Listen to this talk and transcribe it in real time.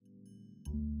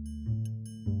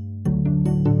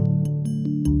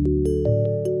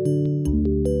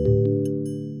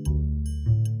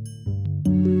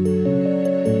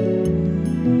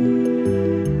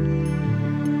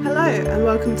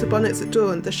to Bonnets at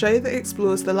Dawn, the show that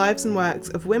explores the lives and works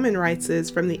of women writers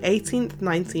from the 18th,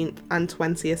 19th, and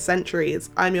 20th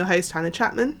centuries. I'm your host, Hannah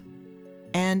Chapman.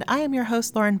 And I am your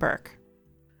host, Lauren Burke.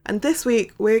 And this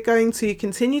week, we're going to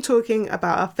continue talking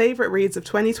about our favourite reads of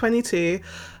 2022,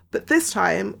 but this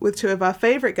time with two of our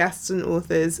favourite guests and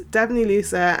authors, Devanny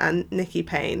Lucer and Nikki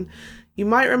Payne. You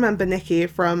might remember Nikki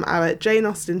from our Jane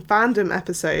Austen fandom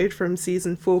episode from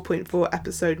season 4.4,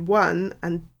 episode 1,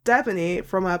 and Devanny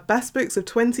from our Best Books of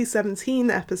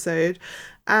 2017 episode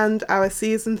and our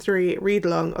season 3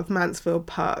 read-along of Mansfield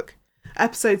Park,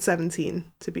 episode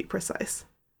 17 to be precise.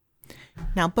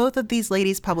 Now, both of these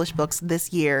ladies published books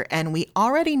this year, and we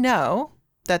already know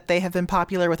that they have been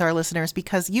popular with our listeners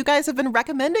because you guys have been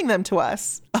recommending them to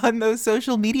us on those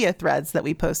social media threads that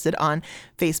we posted on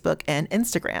Facebook and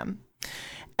Instagram.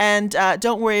 And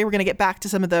don't worry, we're going to get back to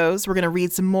some of those. We're going to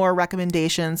read some more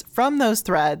recommendations from those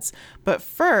threads. But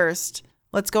first,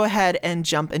 let's go ahead and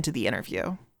jump into the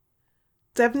interview.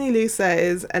 Devanny Lucer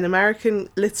is an American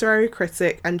literary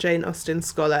critic and Jane Austen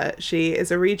scholar. She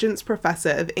is a Regents Professor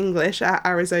of English at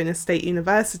Arizona State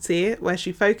University, where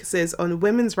she focuses on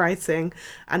women's writing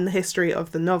and the history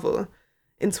of the novel.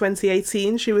 In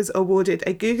 2018, she was awarded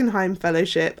a Guggenheim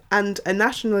Fellowship and a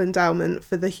National Endowment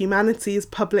for the Humanities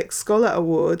Public Scholar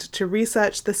Award to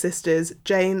research the sisters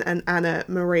Jane and Anna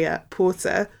Maria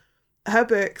Porter. Her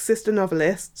book, Sister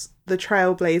Novelists, The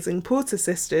Trailblazing Porter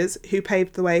Sisters, Who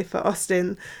Paved the Way for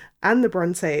Austen and the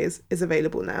Brontes, is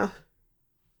available now.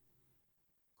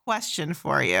 Question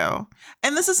for you.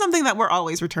 And this is something that we're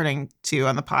always returning to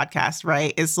on the podcast,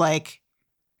 right? Is like,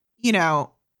 you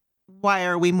know, why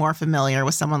are we more familiar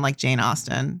with someone like Jane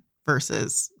Austen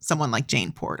versus someone like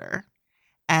Jane Porter?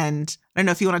 And I don't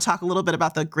know if you want to talk a little bit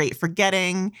about the Great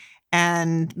Forgetting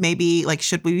and maybe like,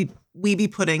 should we be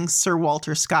putting Sir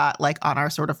Walter Scott like on our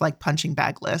sort of like punching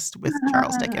bag list with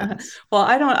Charles Dickens? Well,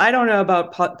 I don't know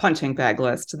about punching bag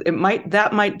list.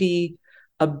 That might be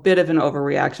a bit of an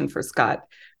overreaction for Scott.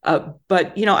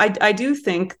 But, you know, I do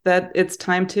think that it's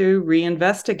time to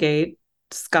reinvestigate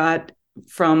Scott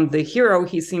from the hero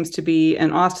he seems to be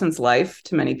in Austen's life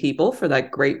to many people for that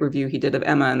great review he did of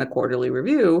Emma in the Quarterly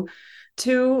Review,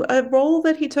 to a role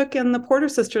that he took in the Porter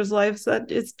sisters' lives that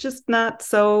is just not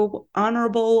so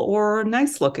honorable or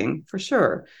nice looking, for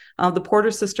sure. The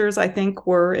Porter sisters, I think,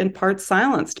 were in part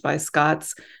silenced by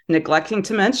Scott's neglecting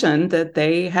to mention that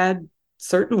they had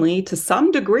certainly, to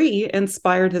some degree,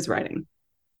 inspired his writing.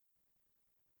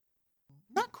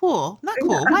 Not cool. Not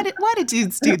cool. Yeah. Why did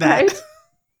dudes do that? Right?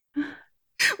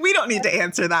 We don't need to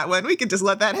answer that one. We can just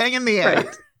let that hang in the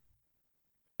air.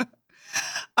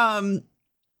 Right.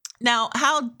 Now,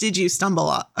 how did you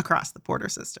stumble across the Porter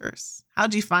sisters? How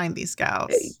did you find these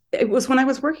gals? It was when I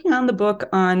was working on the book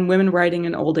on women writing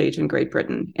in old age in Great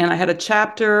Britain. And I had a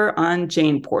chapter on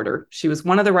Jane Porter. She was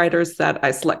one of the writers that I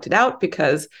selected out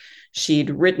because she'd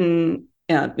written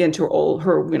into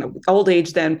her old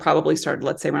age, then probably started,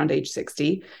 let's say, around age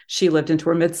 60. She lived into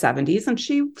her mid-70s, and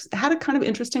she had a kind of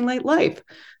interesting late life.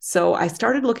 So I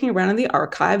started looking around in the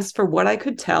archives for what I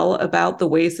could tell about the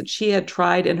ways that she had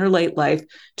tried in her late life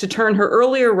to turn her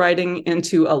earlier writing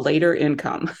into a later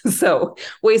income. So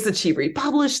ways that she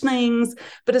republished things,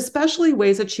 but especially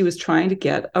ways that she was trying to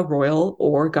get a royal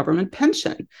or government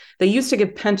pension. They used to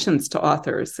give pensions to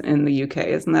authors in the UK.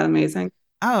 Isn't that amazing?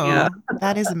 Oh, yeah.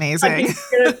 That is amazing. You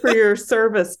get it for your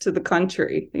service to the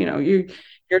country. You know, your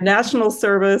national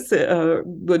service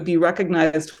would be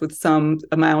recognized with some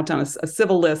amount on a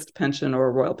civil list pension or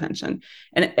a royal pension.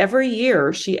 And every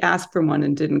year she asked for one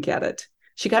and didn't get it.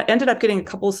 She ended up getting a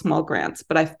couple of small grants,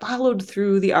 but I followed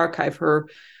through the archive her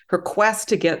quest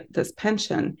to get this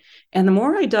pension. And the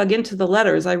more I dug into the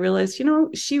letters, I realized, you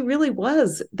know, she really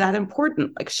was that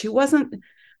important. Like, she wasn't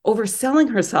overselling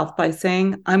herself by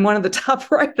saying, I'm one of the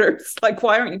top writers. Like,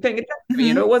 why aren't you paying attention to me?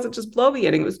 You know, it wasn't just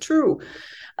bloviating, it was true.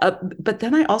 But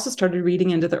then I also started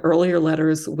reading into the earlier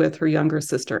letters with her younger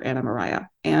sister, Anna Maria,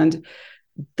 and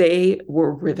they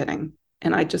were riveting.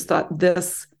 And I just thought,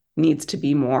 this needs to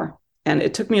be more. And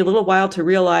it took me a little while to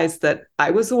realize that I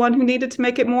was the one who needed to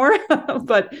make it more,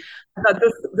 but I thought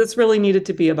this really needed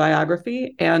to be a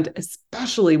biography. And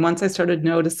especially once I started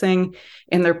noticing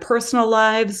in their personal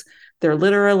lives, their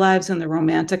literary lives and their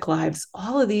romantic lives,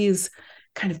 all of these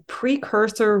kind of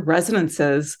precursor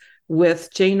resonances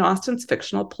with Jane Austen's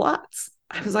fictional plots.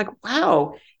 I was like,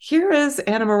 wow, here is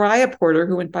Anna Maria Porter,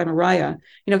 who went by Maria.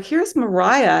 You know, here's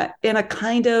Maria in a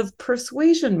kind of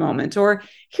persuasion moment, or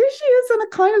here she is in a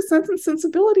kind of Sense and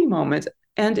Sensibility moment.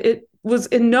 And it was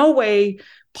in no way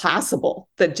possible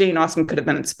that Jane Austen could have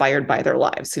been inspired by their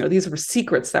lives. You know, these were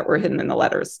secrets that were hidden in the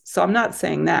letters. So I'm not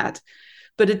saying that.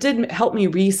 but it did help me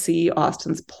re-see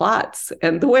Austen's plots.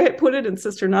 And the way I put it in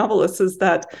Sister Novelists is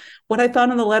that what I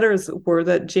found in the letters were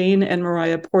that Jane and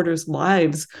Maria Porter's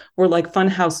lives were like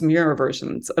funhouse mirror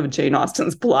versions of Jane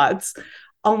Austen's plots,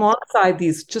 alongside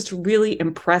these just really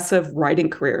impressive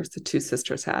writing careers the two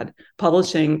sisters had,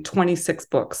 publishing 26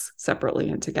 books separately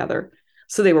and together.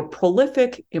 So they were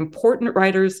prolific, important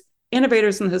writers,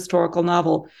 innovators in the historical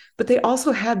novel, but they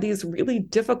also had these really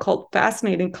difficult,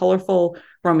 fascinating, colorful,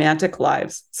 romantic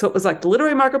lives. So it was like the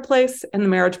literary marketplace and the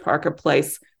marriage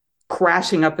marketplace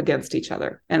crashing up against each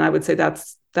other. And I would say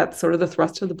that's sort of the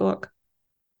thrust of the book.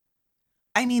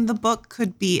 I mean, the book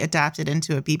could be adapted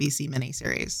into a BBC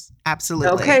miniseries.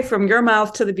 Absolutely. Okay, from your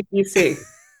mouth to the BBC.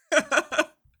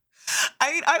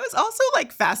 I mean, I was also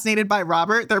like fascinated by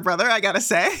Robert, their brother, I gotta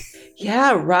say.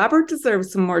 Yeah, Robert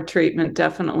deserves some more treatment,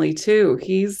 definitely too.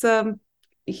 He's been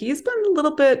a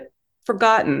little bit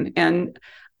forgotten, and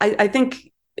I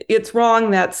think it's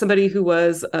wrong that somebody who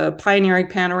was a pioneering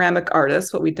panoramic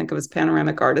artist, what we think of as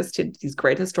panoramic artist, did these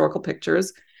great historical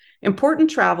pictures, important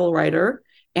travel writer,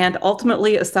 and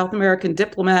ultimately a South American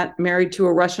diplomat married to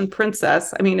a Russian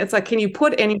princess. I mean, it's like, can you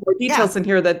put any more details in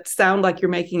here that sound like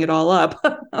you're making it all up?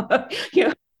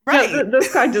 Right.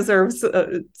 This guy deserves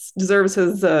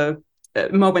his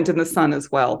moment in the sun as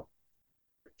well.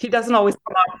 He doesn't always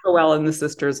come out so well in the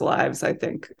sisters' lives, I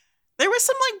think. There was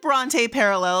some like Bronte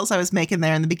parallels I was making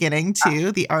there in the beginning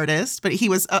too, the artist, but he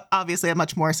was obviously a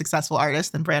much more successful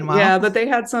artist than Branwell. Yeah, but they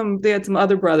had some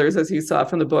other brothers, as you saw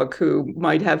from the book, who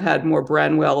might have had more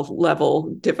Branwell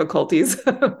level difficulties,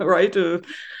 right? That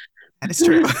is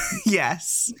true.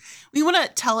 Yes. You want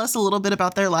to tell us a little bit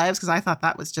about their lives? Because I thought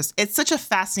that was it's such a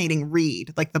fascinating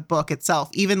read, like the book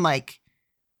itself, even like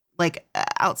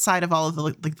outside of all of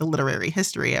the literary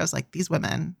history. I was like, these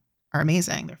women are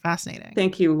amazing. They're fascinating.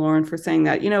 Thank you, Lauren, for saying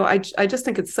that. I just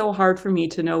think it's so hard for me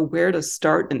to know where to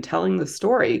start in telling the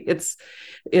story.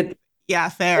 Yeah,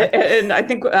 fair. And I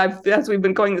think as we've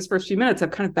been going this first few minutes,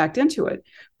 I've kind of backed into it.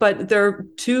 But they're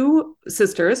two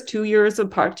sisters, 2 years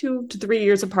apart, 2 to 3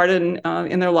 years apart in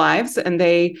their lives, and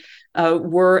they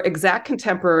were exact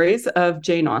contemporaries of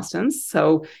Jane Austen's.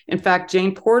 So, in fact,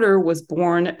 Jane Porter was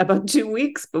born about 2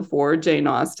 weeks before Jane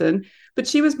Austen, but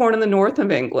she was born in the north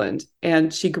of England,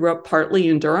 and she grew up partly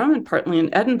in Durham and partly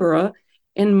in Edinburgh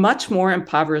in much more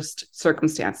impoverished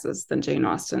circumstances than Jane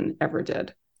Austen ever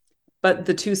did. But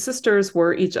the two sisters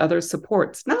were each other's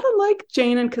supports, not unlike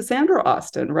Jane and Cassandra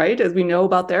Austen, right? As we know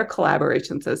about their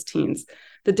collaborations as teens.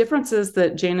 The difference is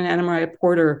that Jane and Anna Maria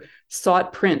Porter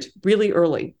sought print really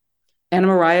early. Anna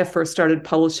Maria first started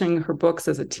publishing her books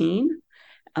as a teen.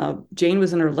 Jane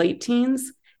was in her late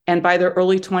teens. And by their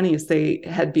early 20s, they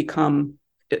had become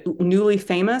newly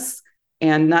famous.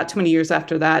 And not too many years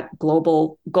after that,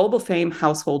 global fame,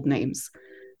 household names.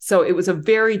 So it was a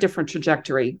very different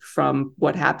trajectory from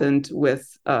what happened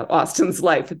with Austen's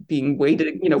life,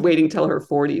 waiting till her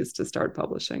 40s to start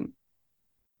publishing.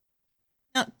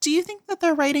 Now, do you think that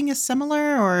their writing is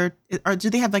similar, or do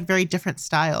they have like very different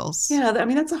styles? Yeah, I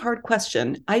mean, that's a hard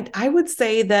question. I would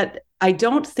say that I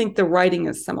don't think the writing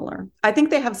is similar. I think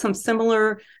they have some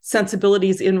similar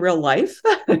sensibilities in real life,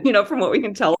 from what we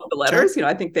can tell of the letters. Sure.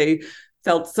 I think they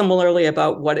felt similarly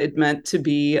about what it meant to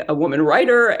be a woman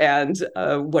writer and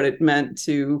what it meant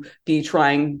to be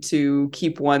trying to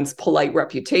keep one's polite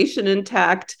reputation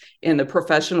intact in a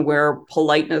profession where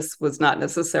politeness was not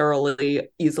necessarily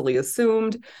easily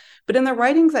assumed. But in their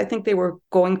writings, I think they were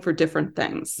going for different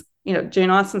things. Jane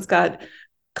Austen's got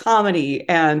comedy,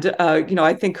 and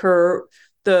I think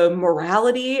the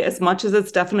morality, as much as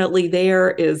it's definitely there,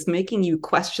 is making you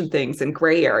question things in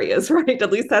gray areas, right?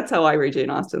 At least that's how I read Jane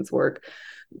Austen's work.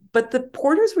 But the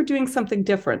Porters were doing something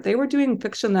different. They were doing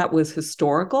fiction that was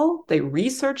historical. They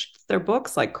researched their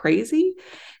books like crazy.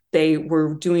 They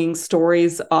were doing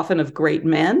stories often of great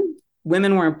men.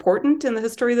 Women were important in the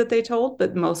history that they told,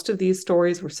 but most of these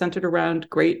stories were centered around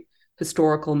great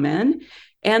historical men.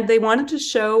 And they wanted to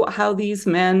show how these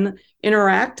men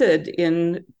interacted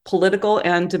in political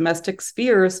and domestic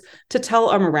spheres to tell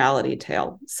a morality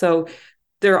tale. So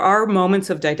there are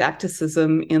moments of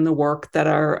didacticism in the work that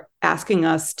are asking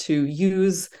us to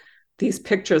use these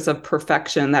pictures of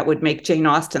perfection that would make Jane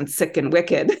Austen sick and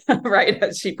wicked, right?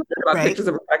 As she put it about pictures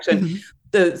of perfection.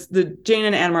 Mm-hmm. The Jane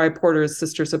and Anna Maria Porter's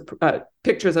sisters of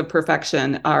pictures of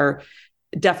perfection are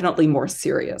definitely more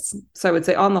serious. So I would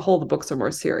say on the whole, the books are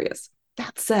more serious.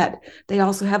 That said, they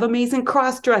also have amazing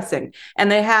cross-dressing,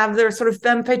 and they have their sort of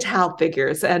femme fatale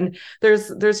figures, and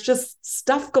there's just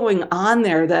stuff going on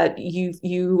there that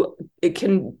you it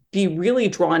can be really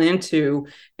drawn into,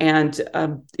 and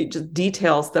just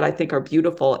details that I think are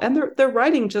beautiful. And their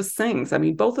writing just sings. I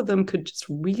mean, both of them could just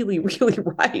really, really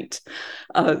write.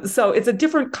 So it's a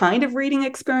different kind of reading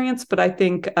experience, but I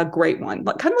think a great one.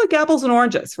 Kind of like apples and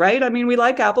oranges, right? I mean, we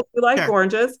like apples, we like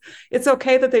oranges. It's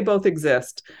okay that they both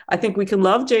exist. I think we can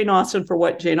love Jane Austen for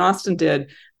what Jane Austen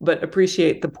did, but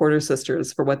appreciate the Porter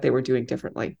sisters for what they were doing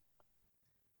differently.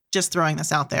 Just throwing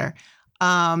this out there.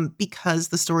 Because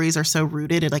the stories are so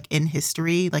rooted in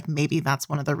history, maybe that's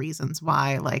one of the reasons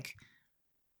why,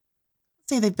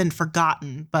 say they've been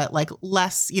forgotten, but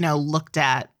less, looked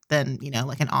at than,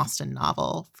 an Austen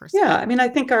novel. Yeah. I mean, I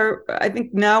think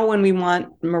now when we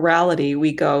want morality,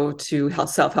 we go to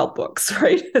self-help books,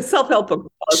 right? Self-help books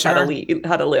tell us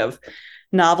how to live.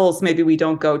 Novels, maybe we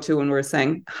don't go to when we're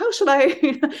saying, how should I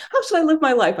live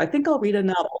my life? I think I'll read a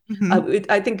novel.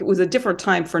 I think it was a different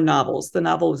time for novels. The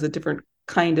novel was a different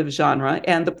kind of genre.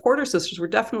 And the Porter sisters were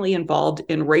definitely involved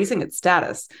in raising its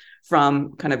status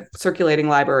from kind of circulating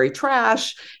library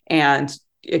trash and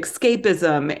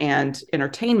escapism and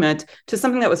entertainment to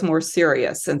something that was more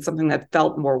serious and something that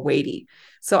felt more weighty.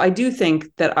 So I do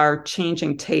think that our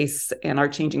changing tastes and our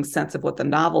changing sense of what the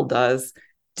novel does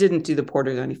didn't do the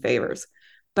Porters any favors.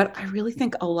 But I really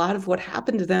think a lot of what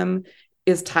happened to them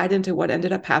is tied into what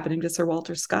ended up happening to Sir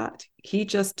Walter Scott. He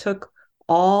just took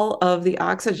all of the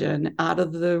oxygen out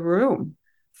of the room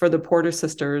for the Porter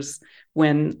sisters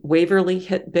when Waverley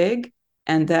hit big,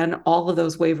 and then all of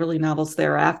those Waverley novels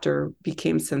thereafter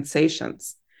became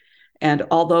sensations. And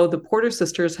although the Porter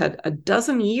sisters had a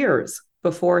dozen years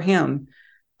before him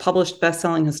published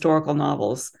best-selling historical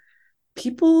novels,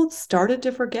 people started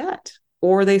to forget.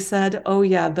 Or they said, oh,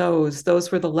 yeah,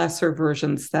 those were the lesser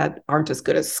versions that aren't as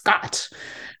good as Scott.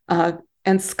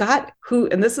 And Scott,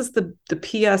 and this is the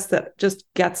PS that just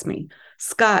gets me,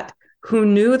 Scott, who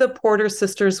knew the Porter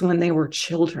sisters when they were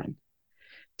children,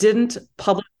 didn't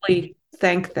publicly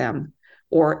thank them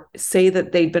or say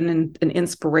that they'd been an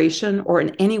inspiration or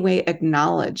in any way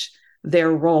acknowledge their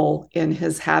role in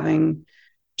his having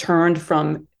turned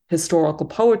from historical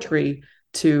poetry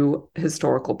to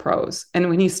historical prose. And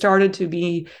when he started to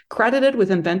be credited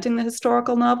with inventing the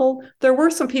historical novel, there were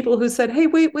some people who said, hey,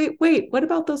 wait, what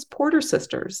about those Porter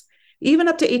sisters? Even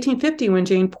up to 1850, when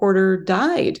Jane Porter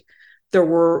died, there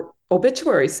were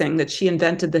obituaries saying that she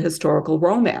invented the historical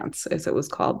romance, as it was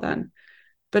called then.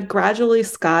 But gradually,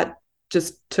 Scott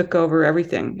just took over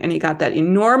everything. And he got that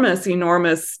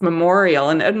enormous memorial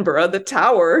in Edinburgh, the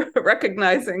Tower,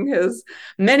 recognizing his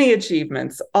many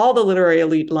achievements. All the literary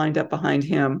elite lined up behind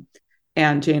him.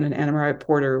 And Jane and Anna Maria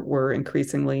Porter were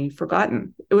increasingly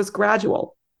forgotten. It was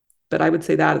gradual. But I would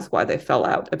say that is why they fell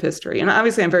out of history. And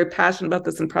obviously, I'm very passionate about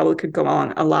this and probably could go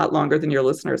on a lot longer than your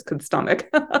listeners could stomach.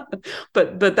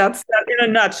 but that's that in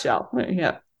a nutshell.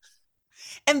 Yeah.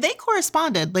 And they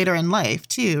corresponded later in life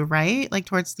too, right?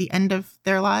 Towards the end of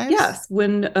their lives? Yes.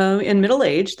 When in middle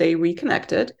age, they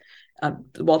reconnected.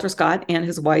 Walter Scott and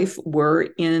his wife were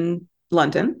in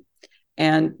London.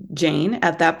 And Jane,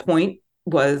 at that point,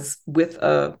 was with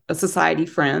a society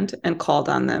friend and called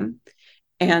on them.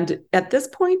 And at this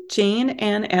point, Jane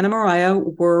and Anna Maria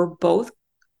were both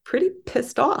pretty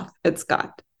pissed off at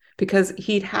Scott because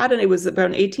it was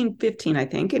around 1815, I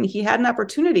think, and he had an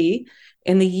opportunity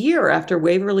in the year after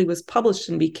Waverley was published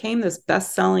and became this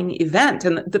best-selling event.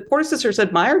 And the Porter sisters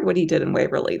admired what he did in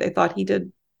Waverley. They thought he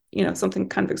did, something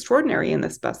kind of extraordinary in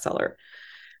this bestseller.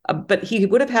 But he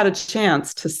would have had a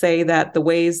chance to say that the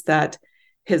ways that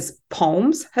his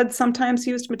poems had sometimes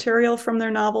used material from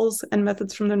their novels and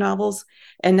methods from their novels.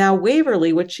 And now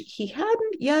Waverley, which he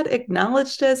hadn't yet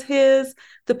acknowledged as his,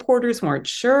 the Porters weren't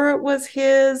sure it was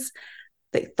his.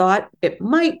 They thought it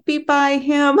might be by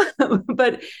him,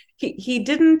 but he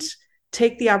didn't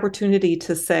take the opportunity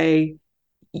to say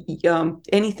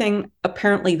anything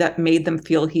apparently that made them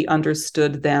feel he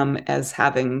understood them as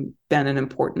having been an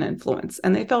important influence.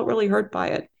 And they felt really hurt by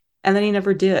it. And then he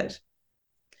never did.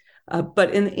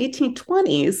 But in the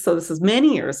 1820s, so this is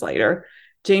many years later,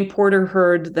 Jane Porter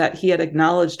heard that he had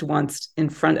acknowledged once in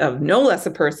front of no less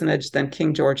a personage than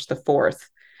King George IV,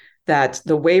 that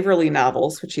the Waverley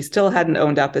novels, which he still hadn't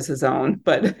owned up as his own,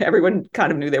 but everyone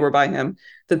kind of knew they were by him,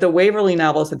 that the Waverley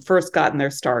novels had first gotten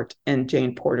their start in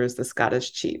Jane Porter's The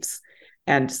Scottish Chiefs.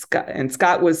 And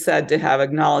Scott was said to have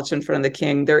acknowledged in front of the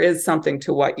king, there is something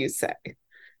to what you say.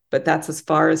 But that's as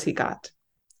far as he got.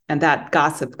 And that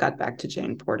gossip got back to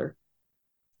Jane Porter.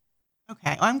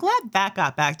 Okay. Well, I'm glad that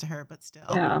got back to her, but still.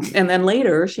 Yeah. And then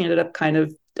later, she ended up kind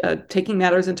of taking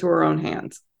matters into her own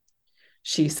hands.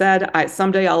 She said,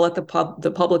 someday I'll let the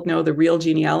public know the real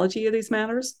genealogy of these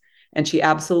matters. And she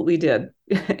absolutely did.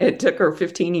 It took her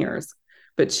 15 years.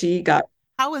 but she got.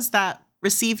 How was that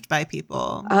received by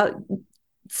people?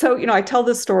 So, I tell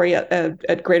this story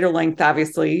at greater length,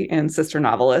 obviously, in Sister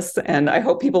Novelists, and I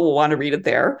hope people will want to read it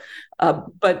there.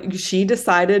 But she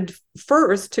decided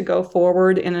first to go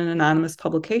forward in an anonymous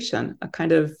publication, a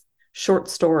kind of short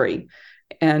story.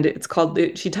 And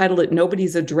she titled it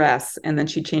Nobody's Address, and then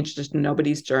she changed it to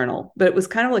Nobody's Journal. But it was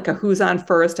kind of like a who's on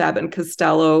first, Abbott and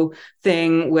Costello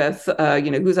thing with,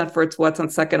 who's on first, what's on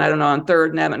second, I don't know, on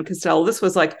third, and Abbott and Costello. This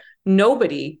was like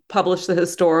nobody published the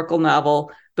historical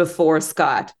novel before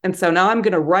Scott. And so now I'm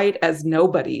going to write as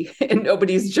nobody in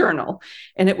Nobody's Journal.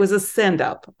 And it was a send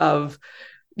up of,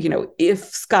 if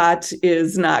Scott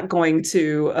is not going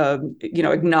to,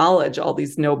 acknowledge all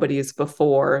these nobodies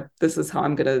before, this is how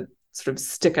I'm going to sort of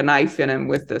stick a knife in him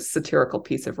with this satirical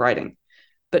piece of writing.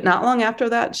 But not long after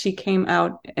that, she came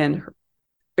out and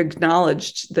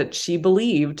acknowledged that she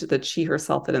believed that she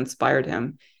herself had inspired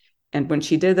him. And when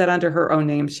she did that under her own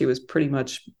name, she was pretty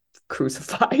much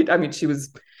crucified. I mean,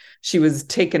 she was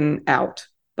taken out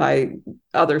by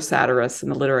other satirists in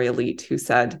the literary elite who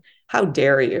said, how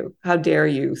dare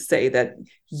you say that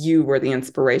you were the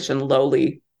inspiration,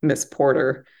 lowly Miss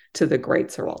Porter, to the great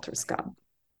Sir Walter Scott.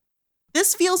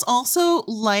 This feels also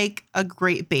like a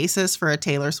great basis for a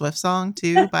Taylor Swift song,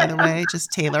 too, by the way.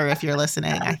 Just Taylor, if you're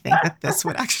listening, I think that this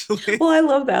would actually... Well, I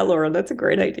love that, Lauren. That's a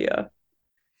great idea.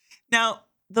 Now,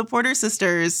 the Porter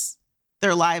sisters,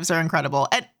 their lives are incredible.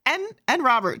 And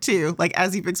Robert, too, like,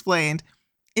 as you've explained.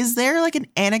 Is there, like, an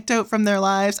anecdote from their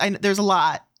lives? There's a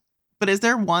lot. But is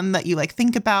there one that you, like,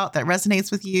 think about that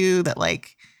resonates with you that,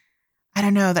 like, I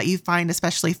don't know, that you find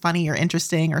especially funny or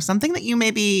interesting, or something that you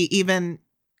maybe even...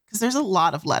 Because there's a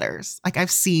lot of letters. Like,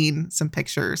 I've seen some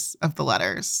pictures of the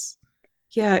letters.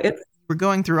 Yeah. We're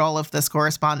going through all of this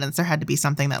correspondence. There had to be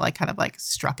something that, like, kind of, like,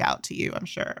 struck out to you, I'm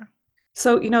sure.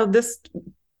 So,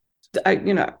 I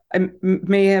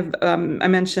may have, I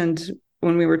mentioned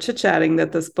when we were chit-chatting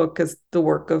that this book is the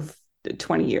work of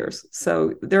 20 years.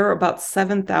 So there are about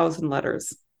 7,000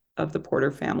 letters of the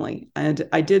Porter family. And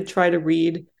I did try to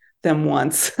read them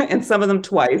once and some of them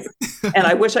twice. And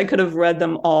I wish I could have read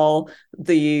them all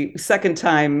the second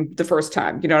time, the first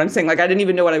time. You know what I'm saying? Like, I didn't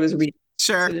even know what I was reading.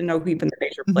 Sure. I didn't know who even the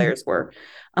major players were.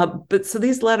 But so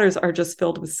these letters are just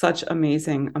filled with such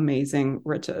amazing, amazing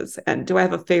riches. And do I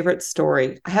have a favorite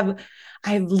story? I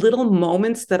have little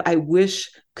moments that I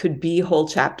wish could be whole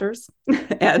chapters.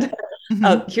 And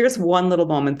here's one little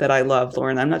moment that I love,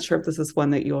 Lauren. I'm not sure if this is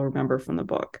one that you'll remember from the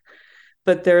book.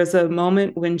 But there's a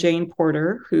moment when Jane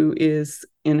Porter, who is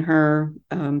in her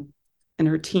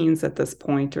teens at this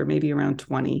point, or maybe around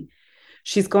 20,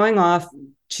 she's going off.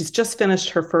 She's just finished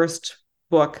her first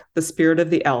book, The Spirit of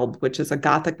the Elbe, which is a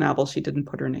Gothic novel she didn't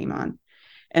put her name on.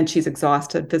 And she's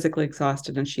exhausted, physically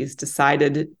exhausted, and she's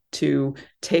decided to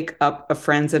take up a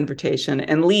friend's invitation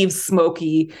and leave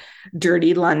smoky,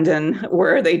 dirty London,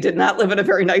 where they did not live in a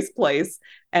very nice place,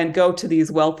 and go to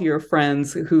these wealthier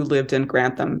friends who lived in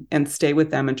Grantham and stay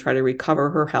with them and try to recover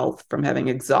her health from having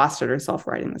exhausted herself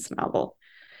writing this novel.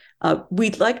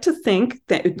 We'd like to think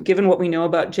that, given what we know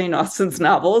about Jane Austen's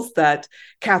novels, that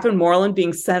Catherine Morland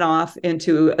being sent off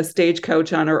into a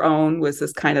stagecoach on her own was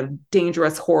this kind of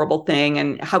dangerous, horrible thing.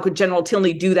 And how could General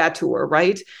Tilney do that to her,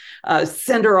 right?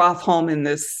 Send her off home in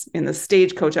the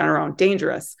stagecoach on her own.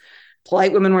 Dangerous.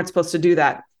 Polite women weren't supposed to do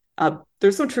that.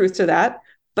 There's some truth to that.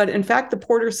 But in fact, the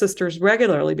Porter sisters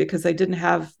regularly, because they didn't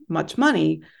have much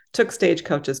money, took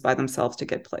stagecoaches by themselves to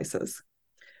get places.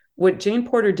 What Jane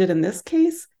Porter did in this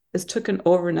case is took an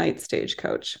overnight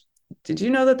stagecoach. Did you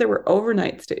know that there were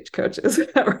overnight stagecoaches?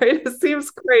 Right? It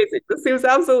seems crazy. It seems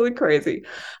absolutely crazy.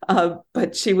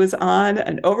 But she was on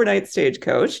an overnight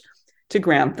stagecoach to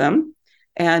Grantham.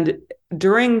 And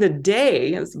during the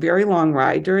day, it was a very long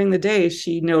ride. During the day,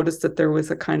 she noticed that there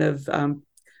was a kind of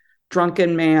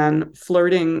drunken man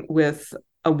flirting with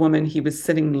a woman he was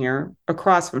sitting near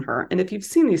across from her. And if you've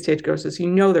seen these stagecoaches, you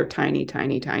know they're tiny,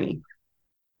 tiny, tiny.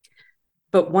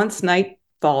 But once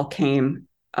nightfall came,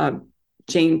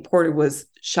 Jane Porter was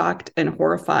shocked and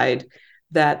horrified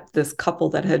that this couple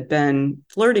that had been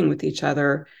flirting with each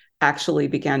other actually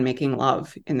began making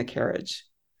love in the carriage.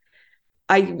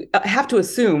 I have to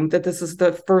assume that this is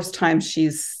the first time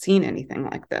she's seen anything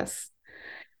like this.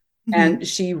 Mm-hmm. And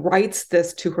she writes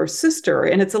this to her sister,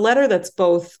 and it's a letter that's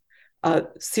both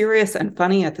serious and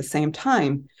funny at the same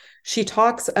time. She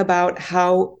talks about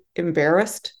how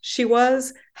embarrassed she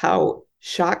was, how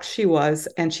shocked she was,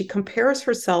 and she compares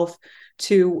herself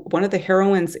to one of the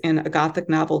heroines in a Gothic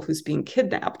novel who's being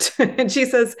kidnapped. And she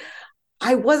says,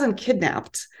 I wasn't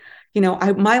kidnapped.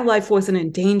 My life wasn't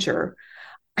in danger.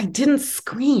 I didn't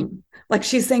scream. Like,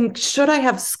 she's saying, should I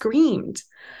have screamed?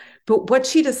 But what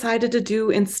she decided to do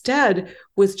instead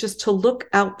was just to look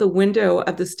out the window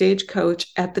of the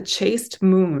stagecoach at the chaste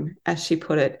moon, as she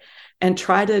put it, and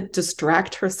try to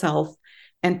distract herself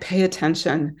and pay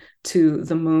attention to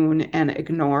the moon and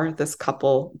ignore this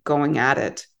couple going at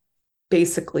it,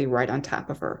 basically right on top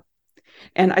of her.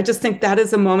 And I just think that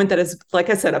is a moment that is, like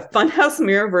I said, a funhouse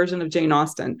mirror version of Jane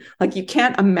Austen. Like, you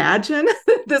can't imagine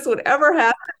this would ever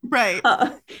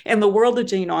happen in the world of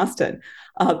Jane Austen.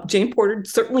 Jane Porter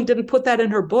certainly didn't put that in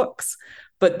her books,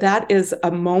 but that is a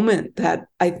moment that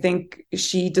I think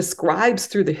she describes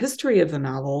through the history of the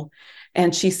novel.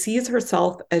 And she sees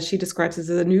herself, as she describes, as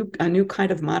a new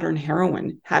kind of modern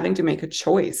heroine, having to make a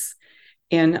choice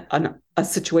in a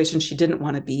situation she didn't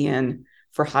want to be in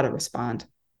for how to respond.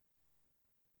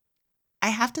 I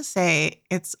have to say,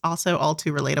 it's also all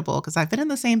too relatable because I've been in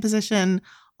the same position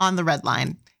on the Red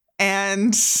Line,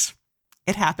 and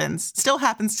it happens. Still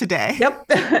happens today. Yep.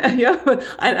 Yeah.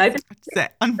 I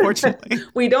unfortunately,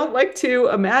 we don't like to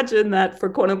imagine that for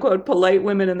quote unquote polite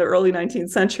women in the early 19th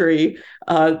century,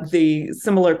 the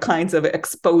similar kinds of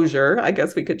exposure, I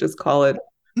guess we could just call it,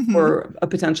 were a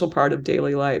potential part of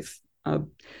daily life.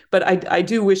 But I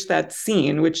do wish that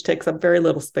scene, which takes up very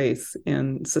little space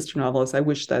in Sister Novelists, I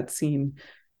wish that scene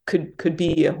could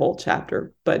be a whole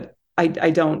chapter. But I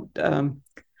don't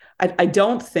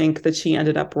think that she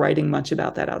ended up writing much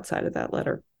about that outside of that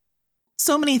letter.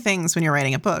 So many things when you're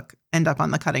writing a book end up on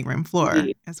the cutting room floor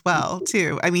as well,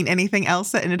 too. I mean, anything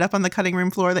else that ended up on the cutting room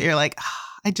floor that you're like,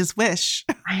 I just wish.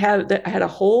 I had a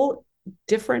whole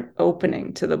different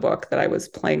opening to the book that I was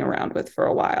playing around with for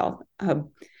a while.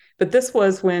 But this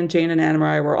was when Jane and Anna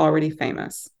Maria were already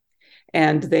famous.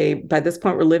 And they, by this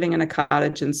point, were living in a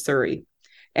cottage in Surrey.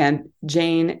 And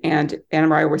Jane and Anna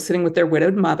Maria were sitting with their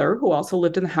widowed mother, who also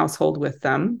lived in the household with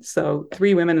them. So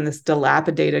 3 women in this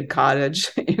dilapidated cottage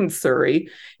in Surrey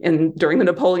during the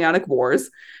Napoleonic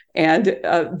Wars. And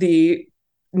the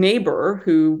neighbor,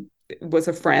 who was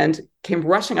a friend, came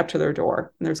rushing up to their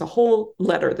door. And there's a whole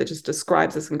letter that just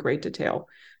describes this in great detail.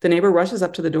 The neighbor rushes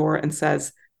up to the door and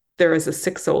says, there is a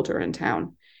sick soldier in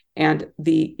town, and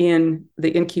the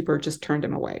innkeeper just turned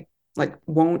him away, like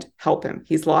won't help him.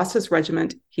 He's lost his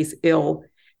regiment, he's ill,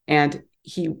 and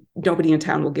nobody in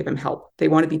town will give him help. They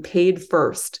want to be paid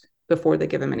first before they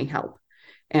give him any help.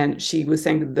 And she was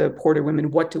saying to the Porter women,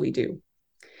 what do we do?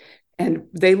 And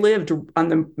they lived on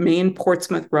the main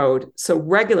Portsmouth Road, so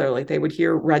regularly they would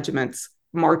hear regiments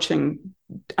marching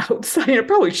outside. It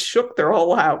probably shook their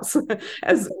whole house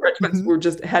as regiments were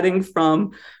just heading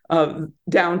from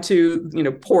down to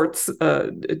ports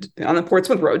on the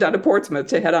Portsmouth Road down to Portsmouth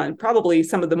to head on, probably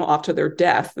some of them off to their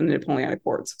death in the Napoleonic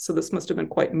Wars. So this must have been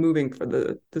quite moving for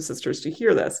the sisters to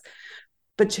hear this.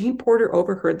 But Jane Porter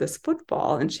overheard this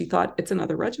footfall, and she thought, it's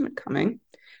another regiment coming.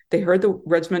 They heard the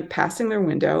regiment passing their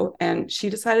window, and she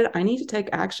decided, I need to take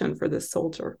action for this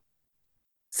soldier.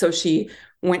 So she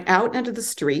went out into the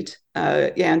street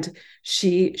and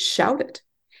she shouted,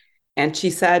 and she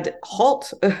said,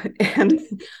 halt. And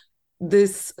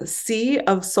this sea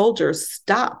of soldiers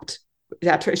stopped. She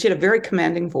had a very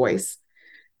commanding voice,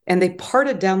 and they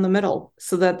parted down the middle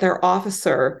so that their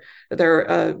officer,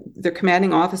 their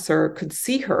commanding officer, could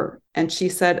see her. And she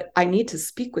said, I need to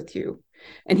speak with you.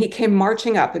 And he came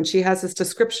marching up, and she has this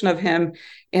description of him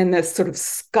in this sort of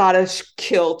Scottish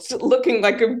kilt, looking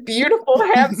like a beautiful,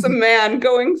 handsome man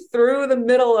going through the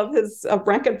middle of his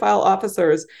rank and file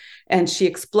officers. And she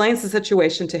explains the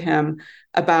situation to him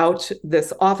about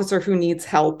this officer who needs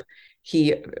help.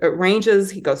 He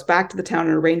goes back to the town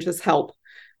and arranges help.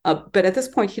 But at this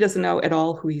point, he doesn't know at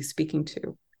all who he's speaking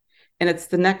to. And it's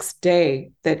the next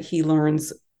day that he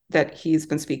learns that he's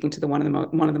been speaking to one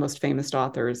of the most famous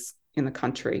authors in the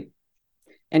country.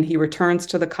 And he returns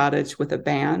to the cottage with a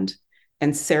band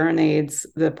and serenades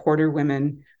the Porter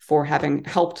women for having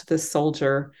helped this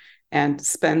soldier, and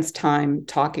spends time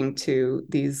talking to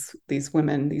these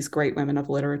women, these great women of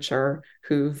literature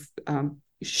who've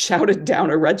shouted down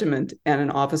a regiment and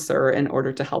an officer in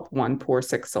order to help one poor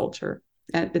sick soldier.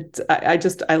 And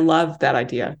I love that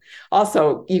idea.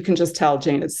 Also, you can just tell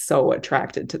Jane is so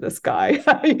attracted to this guy.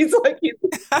 he's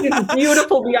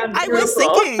beautiful beyond beautiful. I was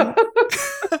thinking,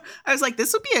 I was like,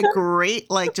 this would be a great,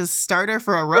 just starter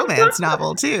for a romance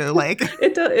novel too.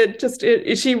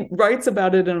 She writes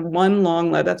about it in one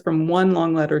long letter. That's from one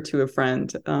long letter to a friend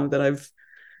that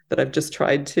I've just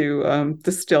tried to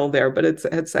distill there, but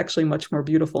it's actually much more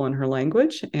beautiful in her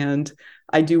language. And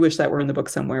I do wish that were in the book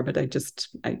somewhere, but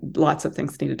lots of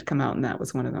things needed to come out, and that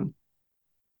was one of them.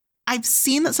 I've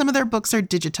seen that some of their books are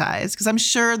digitized, because I'm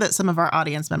sure that some of our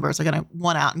audience members are going to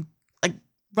run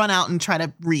out and try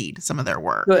to read some of their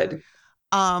work. Good.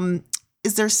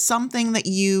 is there something that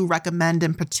you recommend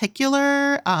in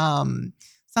particular?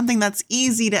 Something that's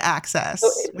easy to access,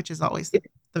 which is always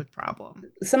the problem.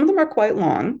 Some of them are quite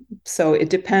long, so it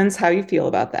depends how you feel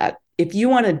about that. If you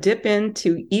want to dip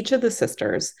into each of the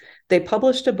sisters, they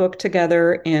published a book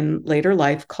together in later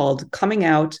life called Coming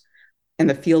Out in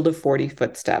the Field of 40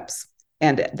 Footsteps.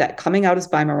 And that Coming Out is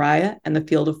by Mariah, and The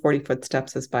Field of 40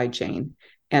 Footsteps is by Jane.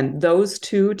 And those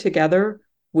two together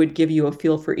would give you a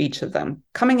feel for each of them.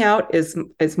 Coming Out is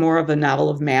more of a novel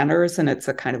of manners, and it's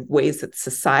a kind of ways that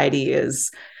society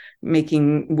is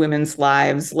making women's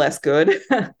lives less good.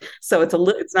 So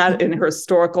it's not in her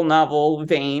historical novel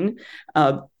vein.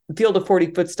 Field of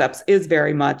 40 Footsteps is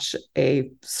very much a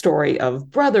story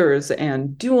of brothers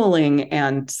and dueling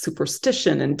and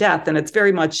superstition and death. And it's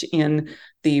very much in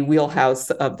the wheelhouse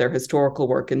of their historical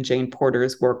work and Jane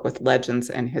Porter's work with legends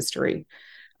and history.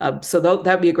 So that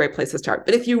would be a great place to start.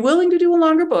 But if you're willing to do a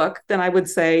longer book, then I would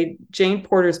say Jane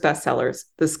Porter's bestsellers,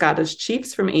 The Scottish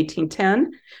Chiefs from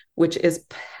 1810, which is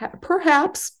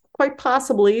perhaps, quite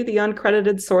possibly, the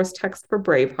uncredited source text for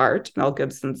Braveheart, Mel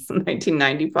Gibson's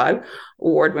 1995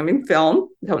 award-winning film.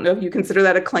 Don't know if you consider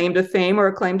that a claim to fame or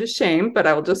a claim to shame, but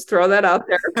I will just throw that out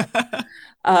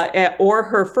there. Or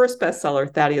her first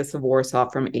bestseller, Thaddeus of Warsaw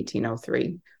from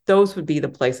 1803. Those would be the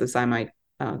places I might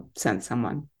send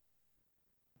someone.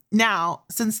 Now,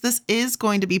 since this is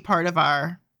going to be part of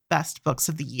our best books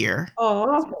of the year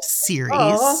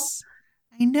series,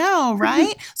 I know,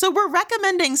 right? So we're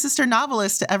recommending Sister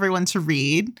Novelist to everyone to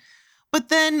read. But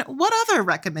then what other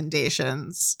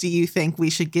recommendations do you think we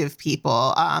should give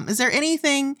people? Is there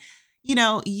anything,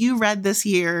 you read this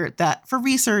year that for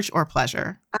research or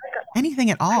pleasure?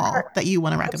 Anything at all that you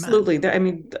want to recommend? Absolutely. I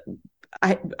mean,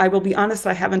 I will be honest,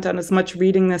 I haven't done as much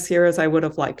reading this year as I would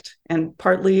have liked. And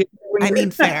partly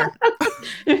fair.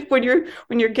 when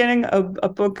you're getting a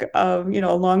book, a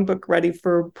long book ready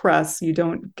for press, you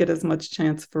don't get as much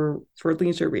chance for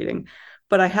leisure reading.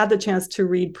 But I had the chance to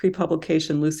read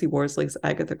pre-publication Lucy Worsley's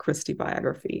Agatha Christie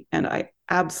biography, and I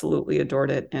absolutely adored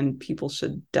it, and people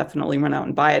should definitely run out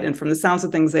and buy it. And from the sounds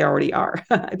of things, they already are.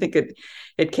 I think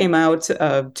it came out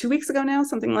 2 weeks ago now,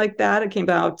 something like that. It came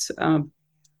out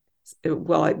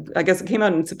I guess it came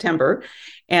out in September,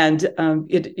 and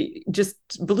it just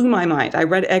blew my mind. I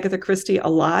read Agatha Christie a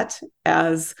lot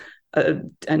as a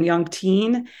young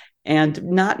teen, and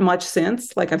not much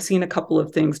since. Like, I've seen a couple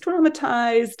of things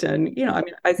dramatized, and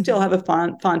I still have a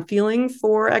fond feeling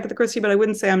for Agatha Christie, but I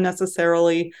wouldn't say I'm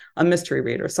necessarily a mystery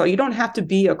reader. So you don't have to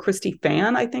be a Christie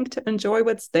fan, I think, to enjoy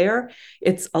what's there.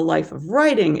 It's a life of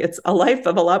writing. It's a life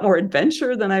of a lot more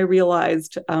adventure than I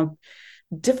realized.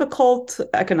 Difficult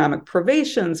economic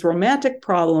privations, romantic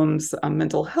problems,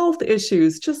 mental health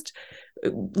issues. Just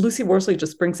Lucy Worsley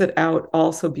just brings it out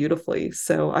all so beautifully.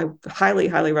 So I highly,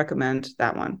 highly recommend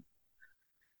that one.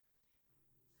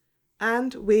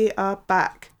 And we are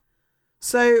back.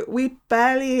 So we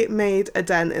barely made a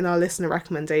dent in our listener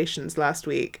recommendations last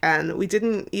week, and we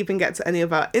didn't even get to any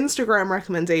of our Instagram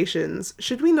recommendations.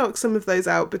 Should we knock some of those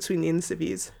out between the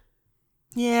interviews?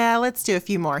 Yeah, let's do a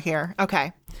few more here.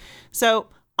 Okay. So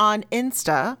on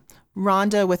Insta,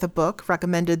 Rhonda with a Book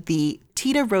recommended the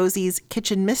Tita Rosie's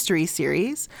Kitchen Mystery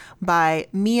series by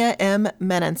Mia M.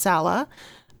 Menansala,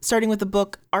 starting with the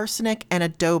book Arsenic and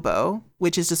Adobo,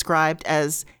 which is described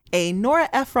as a Nora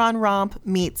Ephron romp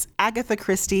meets Agatha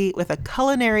Christie with a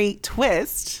culinary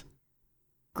twist.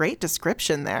 Great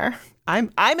description there.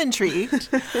 I'm intrigued.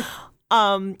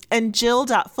 And Jill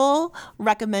Dotful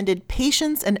recommended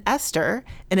Patience and Esther,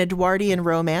 an Edwardian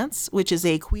romance, which is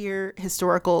a queer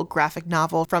historical graphic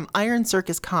novel from Iron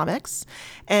Circus Comics.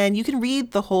 And you can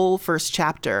read the whole first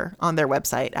chapter on their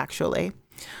website, actually.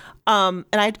 And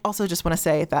I also just want to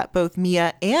say that both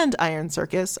Mia and Iron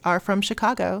Circus are from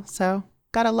Chicago. So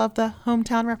gotta love the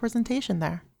hometown representation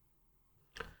there.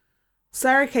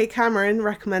 Sarah K. Cameron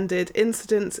recommended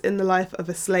Incidents in the Life of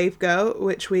a Slave Girl,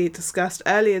 which we discussed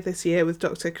earlier this year with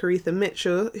Dr. Caretha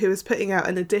Mitchell, who is putting out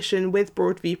an edition with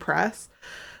Broadview Press.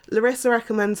 Larissa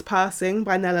recommends Passing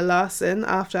by Nella Larson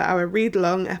after our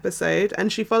read-along episode,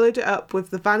 and she followed it up with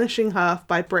The Vanishing Half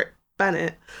by Britt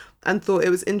Bennett, and thought it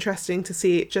was interesting to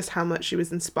see just how much she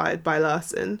was inspired by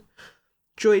Larson.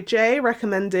 Joy J.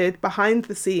 recommended Behind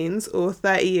the Scenes, or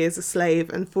 30 Years a Slave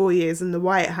and 4 Years in the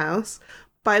White House,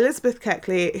 by Elizabeth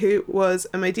Keckley, who was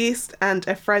a modiste and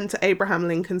a friend to Abraham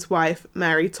Lincoln's wife,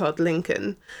 Mary Todd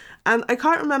Lincoln. And I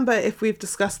can't remember if we've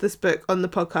discussed this book on the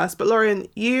podcast, but Lauren,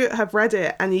 you have read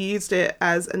it and you used it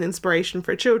as an inspiration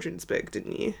for a children's book,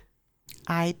 didn't you?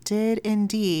 I did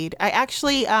indeed. I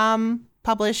actually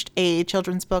published a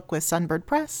children's book with Sunbird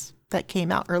Press that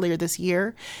came out earlier this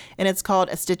year, and it's called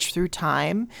A Stitch Through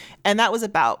Time. And that was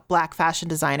about Black fashion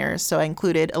designers. So I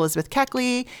included Elizabeth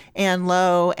Keckley, Anne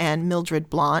Lowe, and Mildred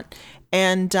Blount.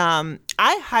 And I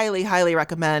highly, highly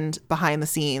recommend Behind the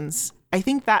Scenes. I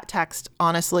think that text,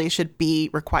 honestly, should be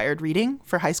required reading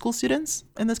for high school students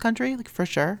in this country, like for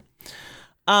sure.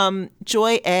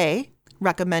 Joy A.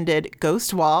 recommended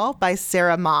Ghost Wall by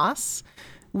Sarah Moss,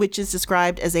 which is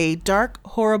described as a dark,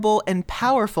 horrible, and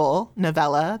powerful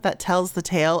novella that tells the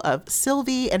tale of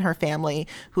Sylvie and her family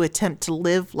who attempt to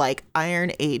live like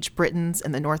Iron Age Britons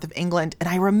in the north of England. And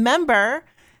I remember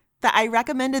that I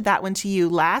recommended that one to you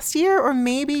last year or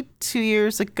maybe 2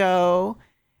 years ago.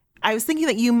 I was thinking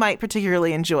that you might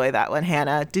particularly enjoy that one,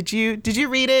 Hannah. Did you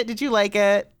read it? Did you like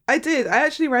it? I did. I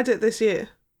actually read it this year.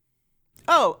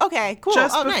 Oh, okay, cool.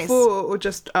 Just before nice. Or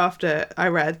just after I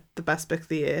read the best book of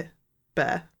the year,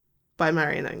 Bear, by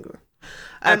Marian Engel.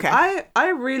 And okay. I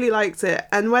really liked it.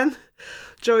 And when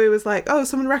Joey was like, oh,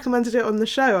 someone recommended it on the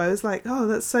show, I was like, oh,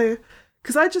 that's so...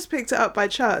 Because I just picked it up by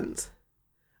chance.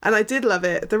 And I did love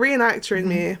it. The reenactor in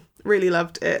me really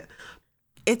loved it.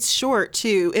 It's short,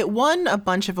 too. It won a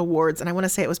bunch of awards, and I want to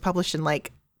say it was published in,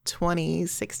 like,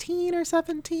 2016 or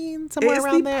 17, somewhere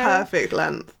around there. It's the perfect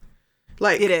length.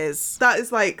 Like, it is. That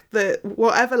is, like, the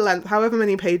whatever length, however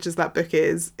many pages that book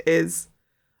is...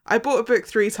 I bought a book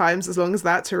 3 times as long as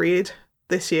that to read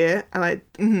this year, and I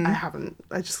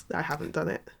haven't done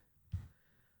it.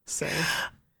 So...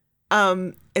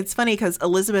 It's funny because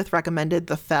Elizabeth recommended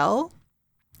The Fell,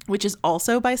 which is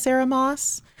also by Sarah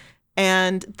Moss.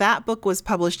 And that book was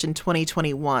published in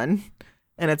 2021,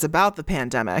 and it's about the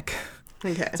pandemic.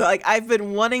 Okay. So, like, I've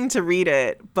been wanting to read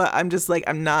it, but I'm just, like,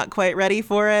 I'm not quite ready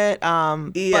for it.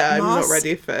 I'm not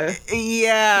ready for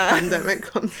pandemic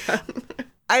content.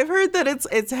 I've heard that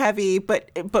it's heavy,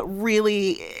 but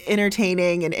really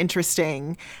entertaining and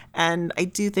interesting. And I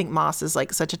do think Moss is,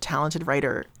 like, such a talented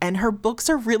writer. And her books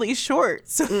are really short,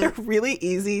 so they're really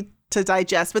easy to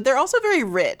digest. But they're also very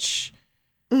rich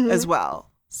as well.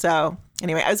 So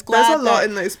anyway, I was glad there's a lot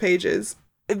in those pages.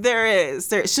 There is.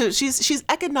 So she's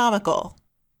economical.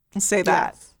 I'll say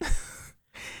that. Yes.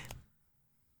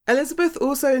 Elizabeth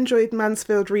also enjoyed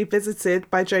Mansfield Revisited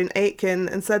by Joan Aitken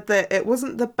and said that it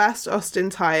wasn't the best Austen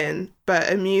tie-in, but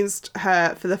amused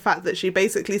her for the fact that she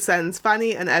basically sends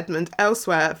Fanny and Edmund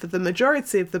elsewhere for the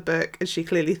majority of the book, as she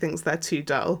clearly thinks they're too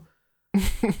dull.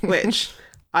 Which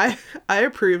I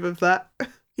approve of that.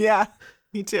 Yeah,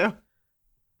 me too.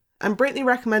 And Brittany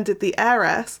recommended The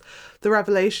Heiress, The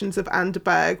Revelations of Anne de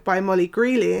Bourgh by Molly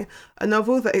Greeley, a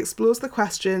novel that explores the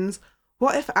questions,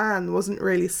 what if Anne wasn't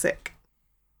really sick?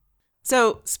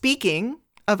 So, speaking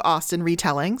of Austen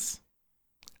retellings,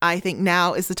 I think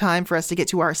now is the time for us to get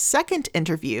to our second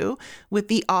interview with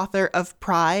the author of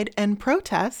Pride and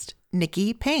Protest,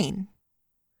 Nikki Payne.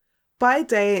 By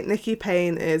day, Nikki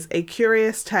Payne is a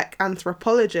curious tech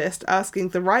anthropologist asking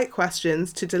the right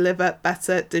questions to deliver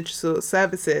better digital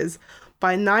services.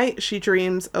 By night, she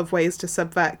dreams of ways to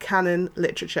subvert canon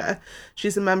literature.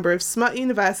 She's a member of Smut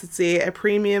University, a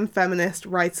premium feminist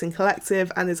writing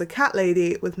collective, and is a cat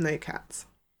lady with no cats.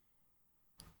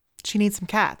 She needs some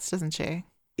cats, doesn't she?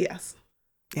 Yes.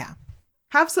 Yeah.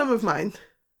 Have some of mine.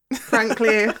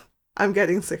 Frankly, I'm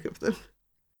getting sick of them.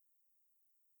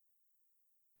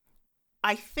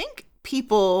 I think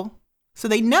people, so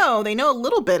they know a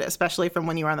little bit, especially from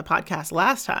when you were on the podcast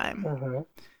last time. Mm-hmm.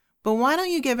 But why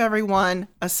don't you give everyone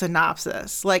a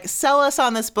synopsis? Like, sell us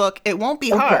on this book. It won't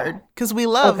be hard because we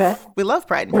love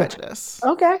Pride and Prejudice.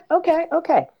 Okay.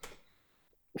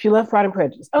 If you love Pride and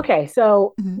Prejudice. Okay,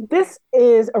 so this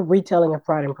is a retelling of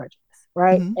Pride and Prejudice,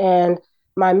 right? Mm-hmm. And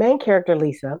my main character,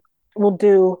 Lisa, will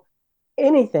do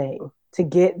anything to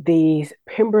get these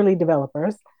Pemberley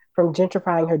developers from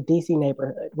gentrifying her DC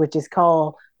neighborhood, which is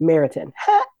called Meriton.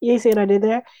 You see what I did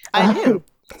there? I do.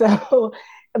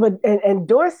 And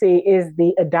Dorsey is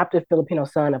the adoptive Filipino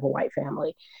son of a white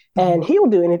family. And he will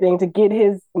do anything to get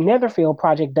his Netherfield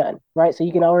project done, right? So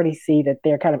you can already see that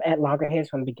they're kind of at loggerheads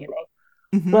from the beginning.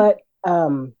 Mm-hmm. But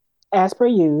as per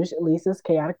usual, Lisa's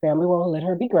chaotic family won't let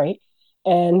her be great.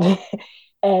 And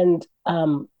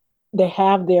they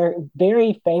have their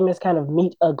very famous kind of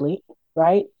meet ugly,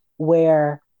 right?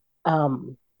 Where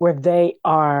they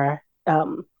are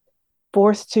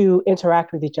forced to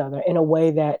interact with each other in a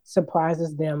way that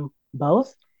surprises them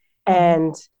both.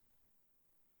 And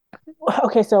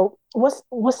okay, so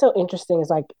what's so interesting is,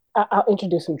 like, I'll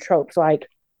introduce some tropes. Like,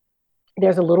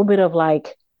 there's a little bit of,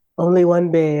 like, only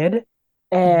one bed,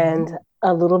 and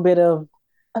a little bit of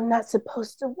I'm not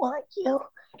supposed to want you,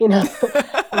 you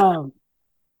know.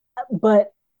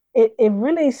 But they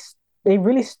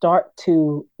really start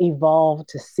to evolve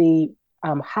to see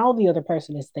how the other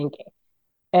person is thinking.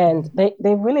 And they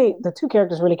really, the two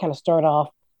characters really kind of start off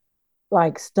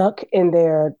like stuck in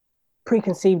their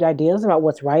preconceived ideas about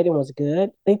what's right and what's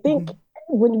good. They think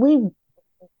when we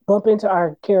bump into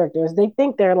our characters, they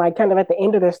think they're like kind of at the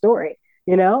end of their story,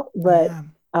 you know? Yeah.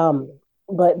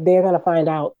 But they're gonna find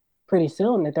out pretty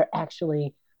soon that they're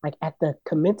actually like at the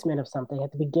commencement of something,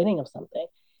 at the beginning of something.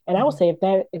 And I would say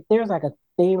if there's like a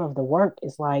theme of the work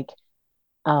is like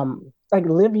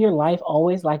live your life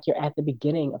always like you're at the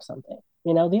beginning of something.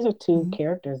 You know, these are two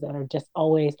characters that are just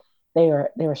always they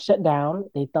were shut down.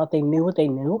 They thought they knew what they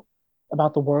knew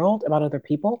about the world, about other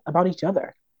people, about each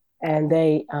other. And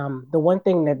they the one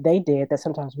thing that they did that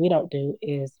sometimes we don't do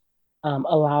is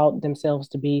allow themselves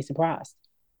to be surprised,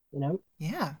 you know?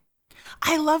 Yeah.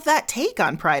 I love that take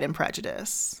on Pride and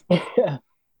Prejudice. Yeah.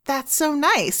 That's so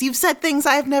nice. You've said things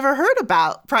I've never heard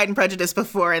about Pride and Prejudice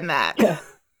before in that. Yeah.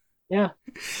 Yeah.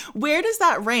 Where does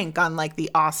that rank on like the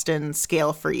Austen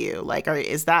scale for you? Like,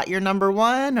 is that your number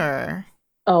one or?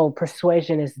 Oh,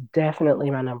 Persuasion is definitely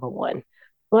my number one.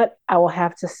 But I will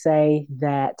have to say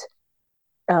that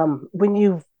when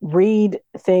you read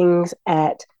things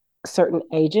at certain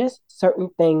ages, certain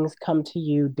things come to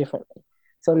you differently.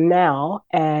 So now,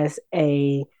 as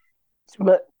a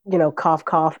cough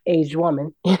cough aged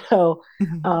woman,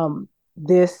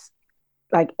 this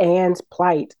like Anne's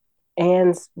plight,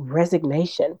 Anne's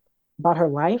resignation about her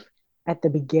life at the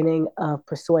beginning of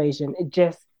Persuasion, it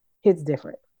just hits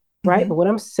different, right? But when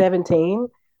I'm 17,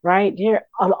 right,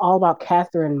 I'm all about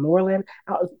Catherine Morland.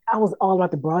 I was all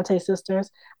about the Bronte sisters.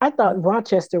 I thought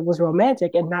Rochester was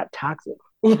romantic and not toxic.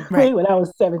 You know what I mean? When I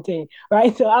was 17,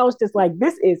 right? So I was just like,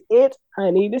 this is it,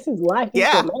 honey. This is life. This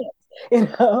is romance, you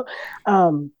know?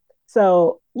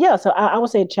 So yeah, so I would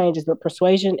say it changes, but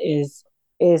Persuasion is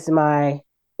my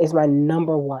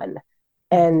number one.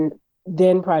 And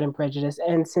then Pride and Prejudice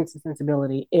and Sense and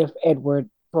Sensibility, if Edward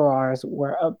Ferrars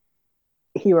were a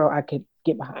hero I could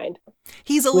get behind.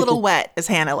 He's a little wet, as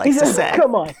Hannah likes to say.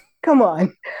 Come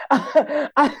on.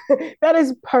 That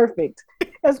is perfect.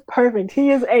 That's perfect. He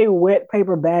is a wet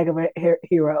paper bag of a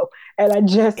hero. And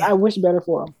I wish better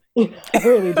for him. I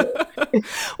really do.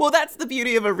 Well, that's the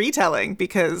beauty of a retelling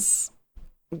because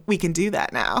we can do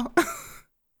that now.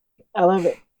 I love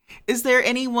it. Is there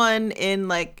anyone in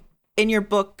your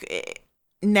book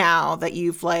now that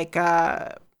you've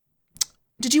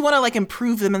did you want to like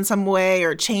improve them in some way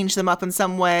or change them up in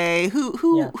some way?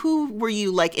 Who were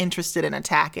you like interested in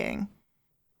attacking?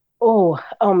 Oh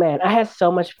man, I had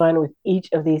so much fun with each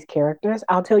of these characters.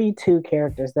 I'll tell you two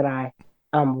characters that I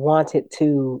wanted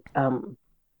to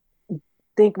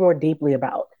think more deeply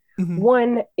about.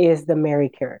 One is the Mary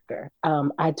character.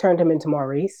 I turned him into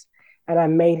Maurice, and I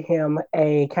made him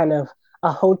a kind of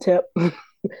a hotep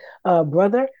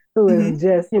brother who is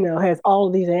just has all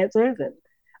of these answers and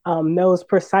knows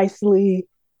precisely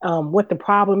what the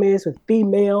problem is with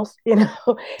females,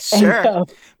 Sure.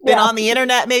 And, been on the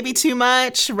internet maybe too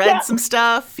much, read some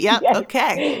stuff. Yep. Yes.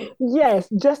 Okay. Yes.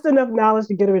 Just enough knowledge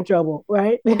to get him in trouble.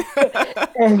 Right.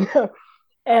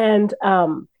 and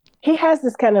he has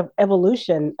this kind of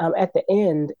evolution at the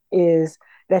end is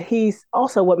that he's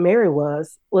also what Mary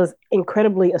was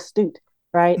incredibly astute.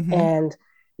 Right. And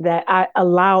that I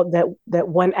allowed that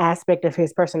one aspect of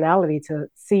his personality to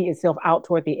see itself out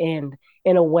toward the end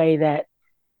in a way that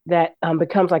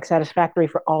becomes like satisfactory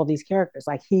for all these characters.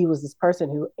 Like he was this person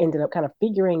who ended up kind of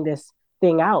figuring this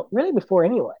thing out really before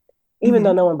anyone, even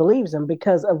though no one believes him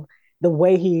because of the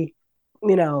way he,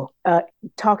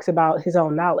 talks about his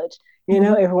own knowledge.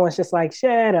 Everyone's just like,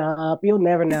 shut up, you'll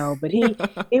never know. But he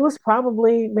was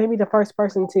probably maybe the first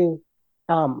person to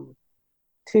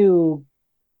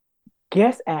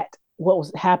guess at what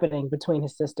was happening between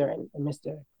his sister and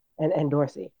Mr. and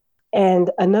Dorothy.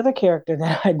 And another character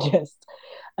that I just,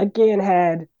 again,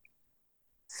 had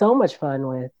so much fun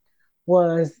with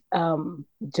was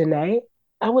Janae.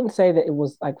 I wouldn't say that it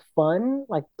was like fun,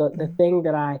 like the thing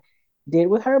that I did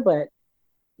with her, but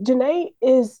Janae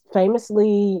is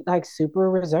famously like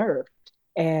super reserved.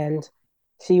 And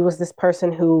she was this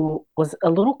person who was a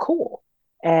little cool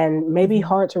and maybe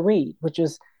hard to read, which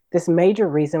was this major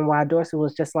reason why Dorothy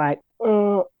was just like,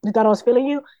 you thought I was feeling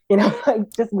you?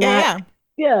 Like just not,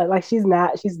 like she's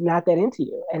not that into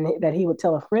you. And that he would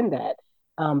tell a friend that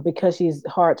because she's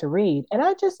hard to read. And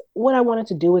what I wanted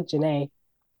to do with Janae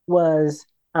was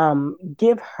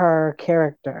give her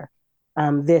character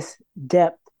this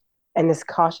depth and this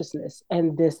cautiousness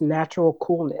and this natural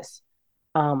coolness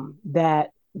that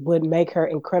would make her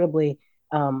incredibly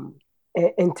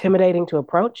intimidating to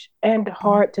approach and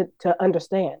hard to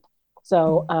understand.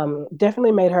 So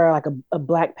definitely made her like a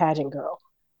black pageant girl.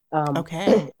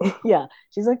 Okay. Yeah,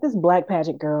 she's like this black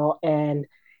pageant girl, and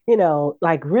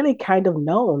like really kind of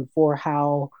known for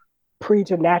how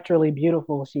preternaturally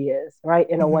beautiful she is, right?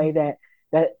 In a Mm-hmm. way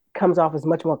that comes off as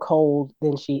much more cold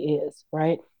than she is,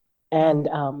 right? And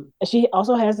she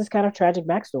also has this kind of tragic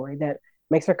backstory that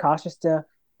makes her cautious to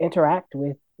interact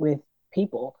with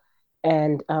people.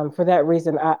 And for that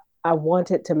reason, I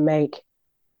wanted to make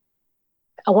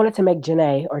I wanted to make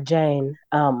Janae or Jane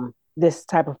this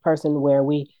type of person where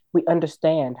we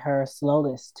understand her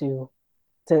slowness to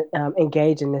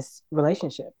engage in this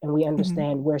relationship, and we Mm-hmm.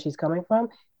 understand where she's coming from,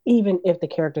 even if the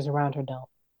characters around her don't.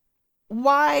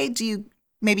 Why do you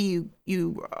maybe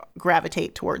you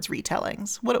gravitate towards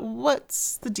retellings?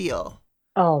 What's the deal?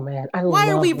 Oh man, I Why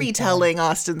are love we retellings. retelling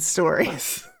Austen's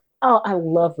stories? Oh, I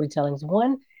love retellings.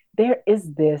 One, there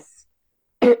is this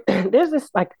there's this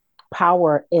like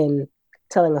power in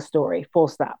telling a story, full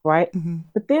stop, right? Mm-hmm.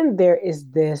 But then there is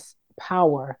this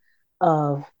power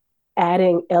of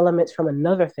adding elements from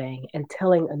another thing and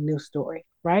telling a new story,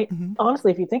 right? Mm-hmm.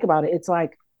 Honestly, if you think about it, it's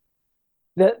like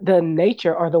the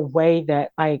nature or the way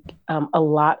that like a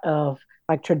lot of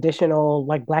like traditional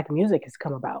like black music has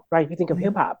come about, right? If you think of Mm-hmm.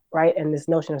 hip hop, right, and this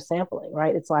notion of sampling,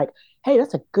 right, it's like, hey,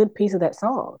 that's a good piece of that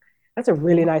song. That's a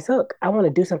really Mm-hmm. nice hook. I want to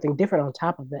do something different on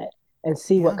top of that and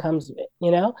see what Yeah. comes of it.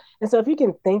 And so if you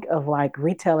can think of like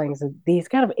retellings of these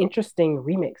kind of interesting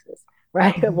remixes,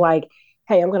 right, of Mm-hmm. like,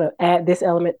 hey, I'm going to add this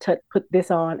element to put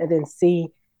this on and then see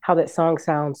how that song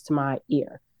sounds to my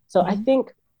ear. So I Mm-hmm.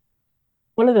 think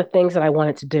one of the things that I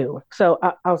wanted to do. So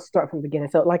I'll start from the beginning.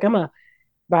 So like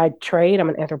by trade, I'm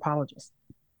an anthropologist,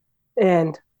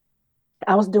 and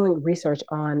I was doing research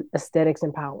on aesthetics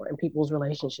and power and people's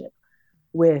relationship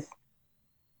with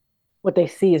what they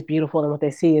see as beautiful and what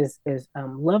they see as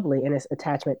lovely and its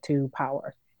attachment to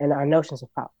power and our notions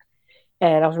of power.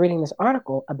 And I was reading this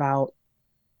article about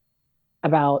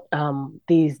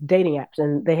these dating apps,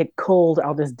 and they had culled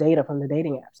all this data from the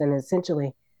dating apps, and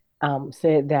essentially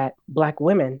said that Black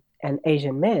women and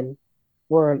Asian men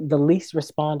were the least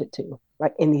responded to,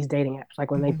 like in these dating apps, like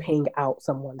when they Mm-hmm. ping out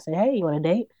someone, say, "Hey, you want to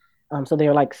date?" So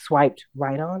they're like swiped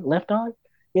right on, left on,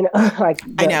 like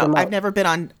I the know. I've most. never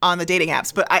been on the dating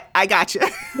apps, but I got you.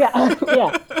 Yeah,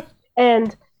 yeah,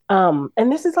 and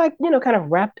this is like kind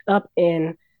of wrapped up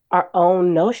in our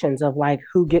own notions of like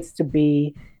who gets to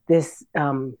be this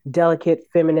delicate,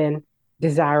 feminine,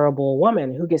 desirable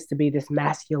woman, who gets to be this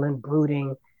masculine,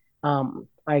 brooding,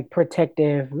 like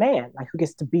protective man, like who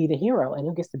gets to be the hero and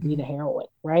who gets to be the Mm-hmm. heroine,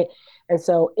 right? And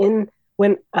so in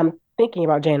when I'm thinking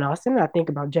about Jane Austen, I think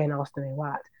about Jane Austen a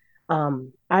lot.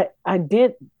 I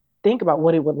did think about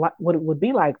what it would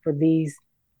be like for these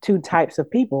two types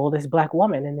of people, this black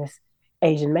woman and this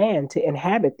Asian man, to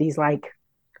inhabit these like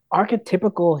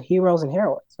archetypical heroes and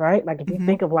heroines, right? Like if you Mm-hmm.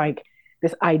 think of like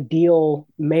this ideal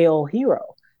male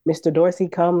hero, Mr. Dorsey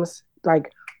comes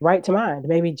like right to mind,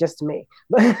 maybe just to me,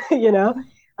 but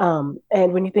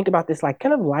and when you think about this like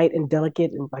kind of light and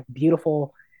delicate and like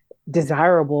beautiful,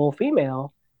 desirable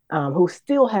female who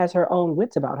still has her own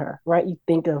wits about her, right? You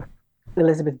think of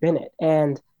Elizabeth Bennet,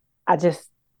 and I just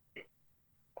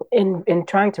in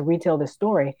trying to retell this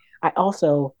story, I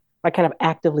also I kind of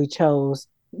actively chose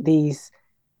these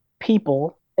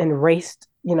people and raced,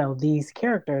 these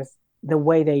characters the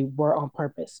way they were on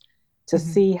purpose to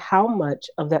Mm-hmm. see how much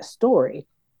of that story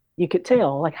you could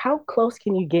tell. Like how close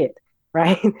can you get,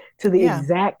 right, to the Yeah.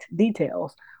 exact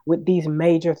details with these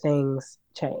major things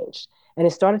changed. And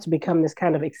it started to become this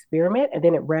kind of experiment and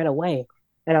then it ran away.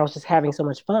 And I was just having so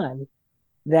much fun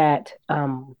that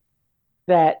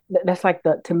that's like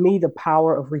the to me the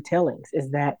power of retellings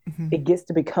is that Mm-hmm. it gets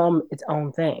to become its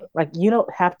own thing. Like you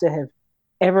don't have to have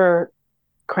ever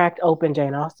cracked open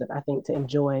Jane Austen, I think, to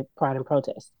enjoy Pride and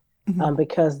Protest, Mm-hmm.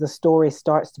 because the story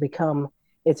starts to become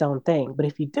its own thing. But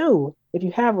if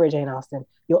you have read Jane Austen,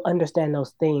 you'll understand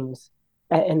those themes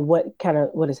and what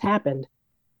has happened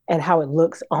and how it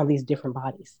looks on these different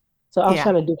bodies. So I was Yeah.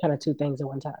 trying to do kind of two things at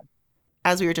one time.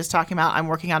 As we were just talking about, I'm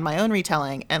working on my own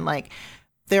retelling, and like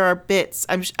there are bits.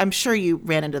 I'm sure you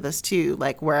ran into this too,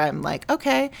 like where I'm like,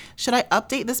 okay, should I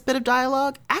update this bit of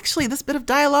dialogue? Actually, this bit of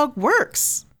dialogue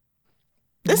works.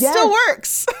 This still Yes,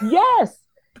 works. yes,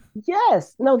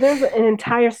 yes. No, there's an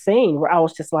entire scene where I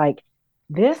was just like,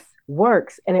 this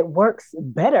works and it works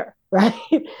better, right?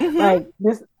 Mm-hmm. Like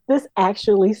this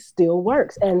actually still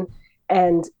works.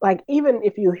 And like even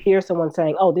if you hear someone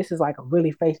saying, "Oh, this is a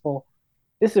really faithful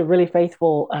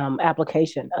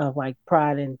application of like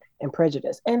Pride and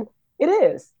Prejudice," and it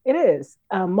is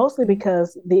mostly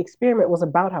because the experiment was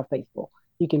about how faithful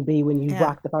you can be when you Yeah.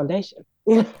 rock the foundation.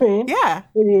 You know what I mean? Yeah.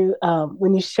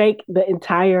 When you shake the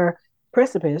entire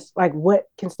precipice, like what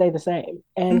can stay the same?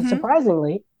 And Mhm.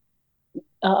 surprisingly,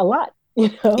 a lot, you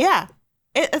know? Yeah.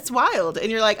 It's wild.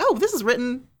 And you're like, oh, this is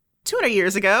written 200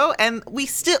 years ago. And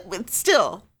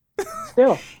still.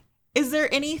 Still. Is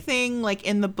there anything like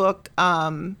in the book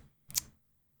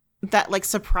that like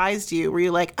surprised you where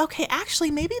you're like, okay, actually,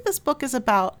 maybe this book is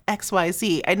about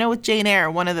XYZ? I know with Jane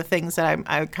Eyre, one of the things that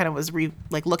I kind of was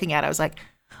looking at, I was like,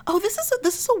 oh, this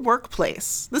is a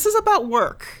workplace. This is about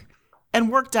work and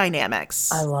work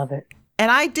dynamics. I love it. And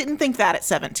I didn't think that at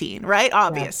 17, right?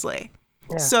 Obviously.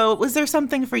 Yeah. So was there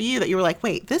something for you that you were like,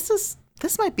 wait, this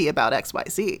might be about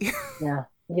XYZ? Yeah.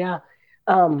 Yeah.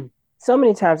 So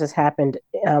many times it's happened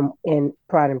in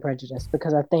Pride and Prejudice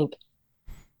because I think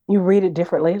you read it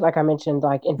differently, like I mentioned,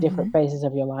 like in different phases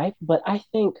of your life. But I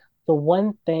think the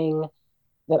one thing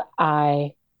that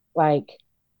I like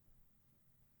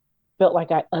felt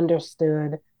like I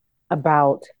understood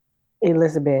about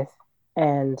Elizabeth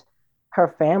and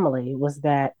her family was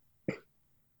that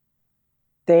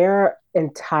their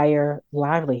entire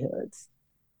livelihoods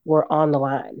were on the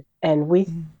line. And we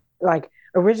like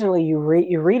originally you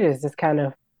read it as this kind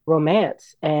of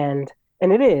romance and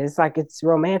it is like it's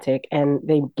romantic and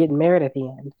they get married at the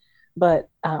end. But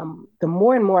the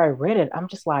more and more I read it, I'm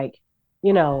just like,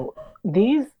 you know,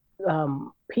 these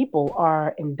people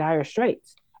are in dire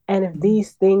straits. And if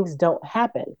these things don't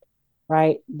happen,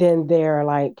 right, then they're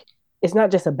like, it's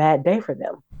not just a bad day for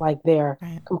them. Like they're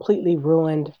Right. completely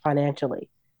ruined financially.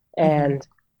 And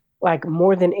like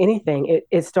more than anything,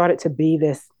 it started to be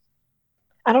this.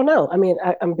 I don't know. I mean,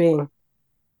 I'm being,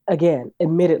 again,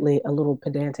 admittedly a little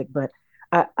pedantic, but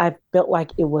I felt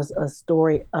like it was a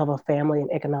story of a family in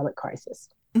economic crisis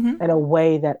Mm-hmm. and a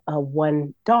way that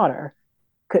one daughter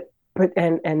could put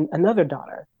and another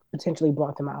daughter potentially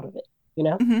brought them out of it, you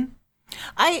know? Mm-hmm.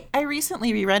 I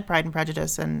recently reread Pride and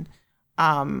Prejudice, and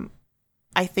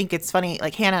I think it's funny,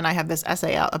 like Hannah and I have this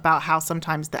essay out about how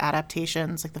sometimes the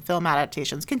adaptations, like the film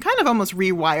adaptations, can kind of almost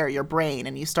rewire your brain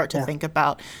and you start to think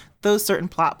about those certain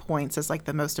plot points as like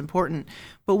the most important.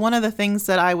 But one of the things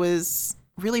that I was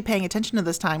really paying attention to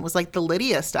this time was like the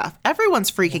Lydia stuff.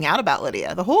 Everyone's freaking out about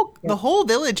Lydia. The whole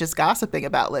village is gossiping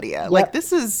about Lydia. Like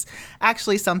this is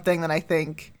actually something that I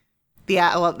think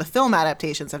the film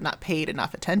adaptations have not paid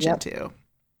enough attention to.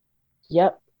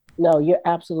 Yep. No, you're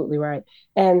absolutely right.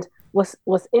 And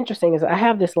what's interesting is I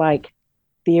have this like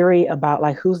theory about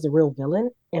like who's the real villain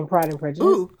in Pride and Prejudice.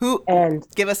 Ooh, who? And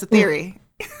give us a theory.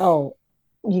 Oh,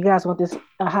 you guys want this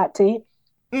a hot tea?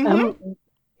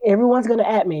 Everyone's gonna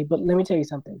at me, but let me tell you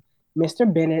something.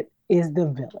 Mr. Bennet is the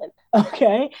villain.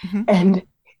 Okay. And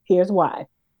here's why.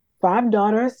 5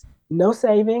 daughters, no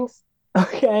savings.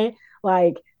 Okay.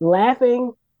 Like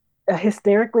laughing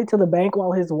hysterically to the bank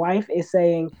while his wife is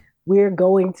saying, we're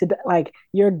going to like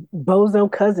your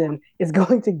bozo cousin is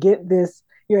going to get this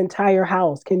your entire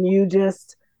house. Can you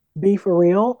just be for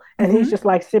real? And he's just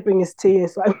like sipping his tea.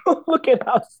 It's like, look at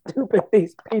how stupid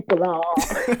these people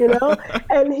are, you know?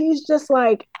 And he's just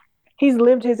like, he's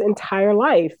lived his entire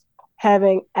life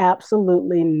having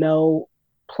absolutely no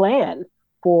plan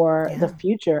for the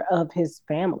future of his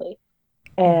family.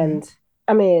 And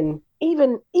I mean,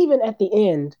 even at the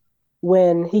end,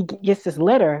 when he gets this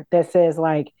letter that says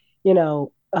like, you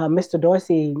know, Mr.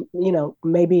 Darcy, you know,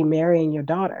 maybe marrying your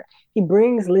daughter. He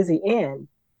brings Lizzie in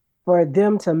for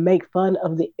them to make fun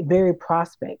of the very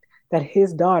prospect that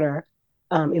his daughter,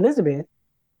 Elizabeth,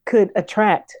 could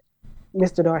attract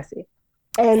Mr. Darcy.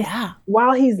 And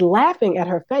while he's laughing at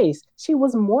her face, she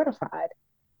was mortified.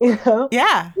 You know?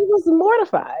 Yeah. She was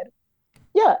mortified.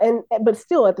 Yeah, but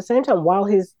still at the same time, while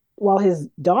his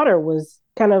daughter was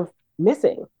kind of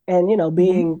missing and, you know,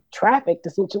 being trafficked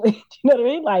essentially, you know what I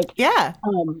mean? Like,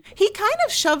 he kind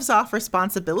of shoves off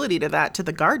responsibility to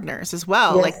the Gardners as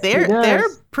well. Yes, like they're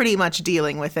pretty much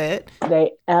dealing with it.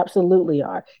 They absolutely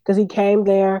are. Because he came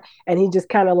there and he just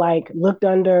kind of like looked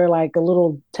under like a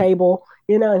little table,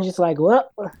 you know, and just like,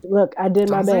 well, look, I did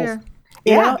my best.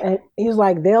 You know? And he's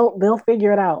like, they'll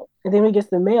figure it out. And then when he gets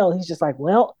the mail, he's just like,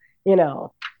 well, you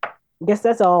know, I guess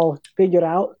that's all figured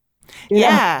out. You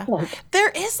know? There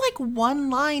is like one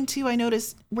line too, I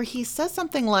noticed, where he says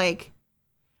something like,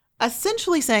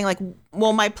 essentially saying like,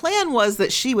 well, my plan was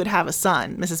that she would have a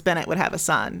son, Mrs. Bennet would have a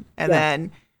son. And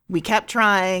then we kept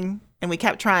trying and we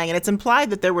kept trying. And it's implied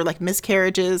that there were like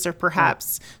miscarriages or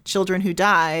perhaps children who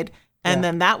died. And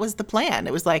then that was the plan.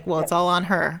 It was like, well, it's all on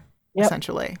her,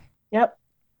 essentially. Yep.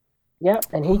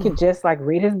 And he could just like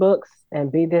read his books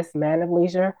and be this man of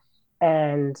leisure,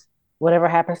 and whatever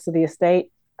happens to the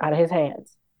estate, out of his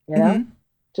hands, you know?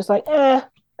 Just like, I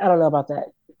don't know about that.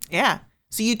 Yeah.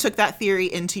 So you took that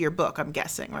theory into your book, I'm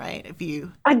guessing, right? If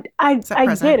you I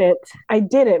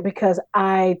didn't because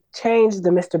I changed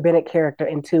the Mr. Bennett character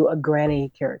into a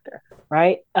granny character,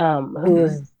 right?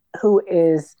 Who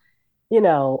is, you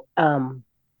know,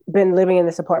 been living in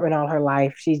this apartment all her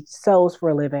life. She sews for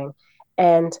a living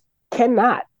and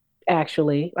cannot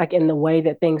actually, like in the way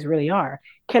that things really are,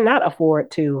 cannot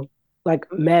afford to like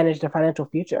manage the financial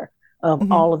future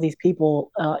of all of these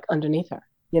people underneath her,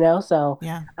 you know? So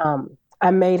yeah. I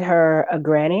made her a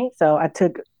granny. So I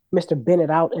took Mr.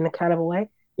 Bennett out in a kind of a way,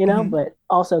 you know, but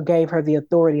also gave her the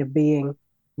authority of being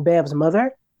Bev's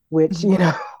mother, which, you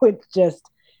know,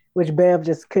 which Bev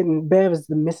just couldn't. Bev is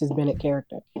the Mrs. Bennett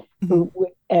character who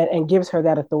and gives her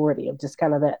that authority of just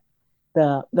kind of that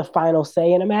the final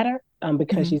say in a matter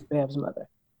because she's Bev's mother,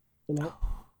 you know.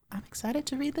 I'm excited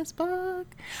to read this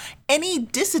book. Any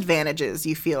disadvantages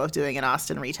you feel of doing an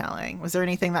Austen retelling? Was there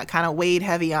anything that kind of weighed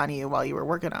heavy on you while you were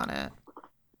working on it?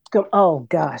 Oh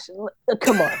gosh,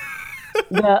 come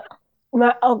on.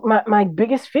 My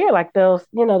biggest fear, like those,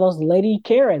 you know, those lady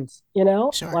Karens, you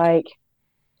know, Sure. like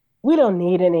we don't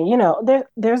need any, you know,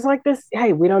 there's like this,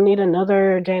 hey, we don't need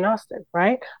another Jane Austen,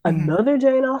 right? Another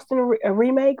Jane Austen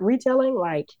remake, retelling,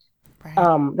 like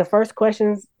the first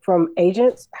questions from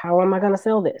agents, how am I going to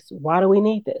sell this? Why do we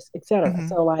need this? Etc.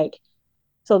 So like,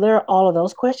 so there are all of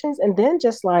those questions. And then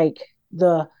just like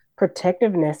the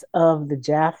protectiveness of the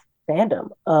Jaff fandom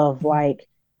of like,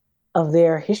 of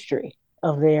their history,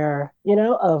 of their, you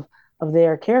know, of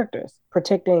their characters,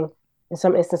 protecting in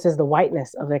some instances the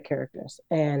whiteness of their characters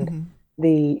and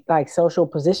the like social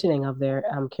positioning of their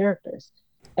characters.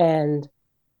 And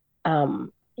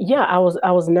yeah, I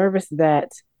was nervous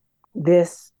that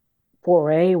this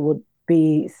foray would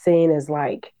be seen as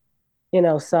like, you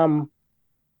know,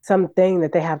 something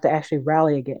that they have to actually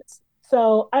rally against.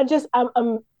 So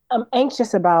I'm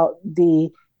anxious about the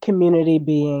community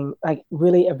being like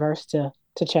really averse to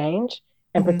change,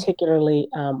 and particularly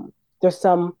there's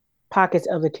some pockets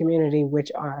of the community which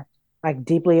are like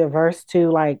deeply averse to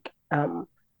like to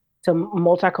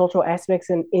multicultural aspects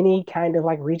in any kind of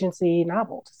like Regency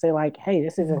novel to say like, hey,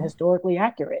 this isn't historically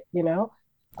accurate, you know.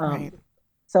 Right.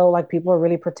 So like people are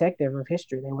really protective of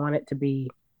history. They want it to be,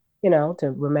 you know,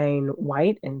 to remain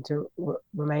white and to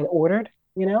remain ordered,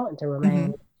 you know, and to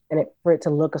remain and it for it to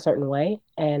look a certain way.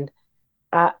 And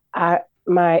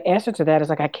my answer to that is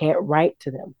like I can't write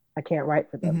to them. I can't write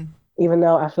for them, even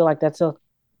though I feel like that's a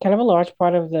kind of a large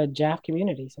part of the Jaff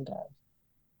community sometimes.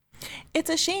 It's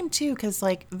a shame too, because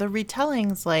like the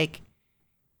retellings, like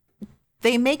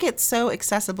they make it so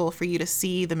accessible for you to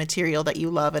see the material that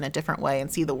you love in a different way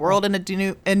and see the world in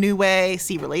a new way,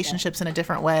 see relationships in a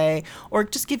different way, or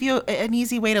just give you an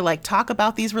easy way to like talk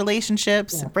about these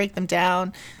relationships and break them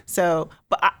down. So,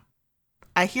 but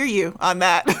I hear you on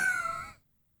that.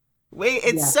 Wait,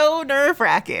 it's so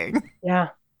nerve-wracking. Yeah.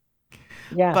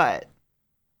 Yeah. But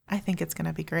I think it's going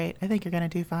to be great. I think you're going to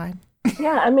do fine.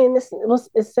 Yeah, I mean,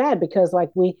 it's sad because like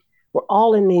we're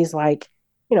all in these like,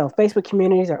 you know, Facebook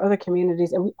communities or other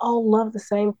communities, and we all love the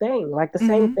same thing. Like the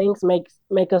same things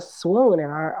make us swoon and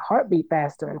our heart beat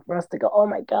faster, and for us to go, oh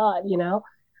my God, you know.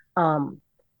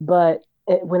 But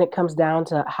when it comes down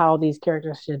to how these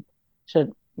characters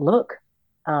should look,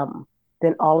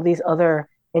 then all of these other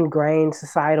ingrained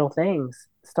societal things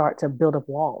start to build up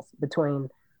walls between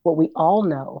what we all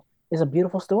know is a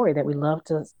beautiful story that we love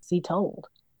to see told.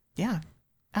 Yeah,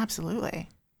 absolutely.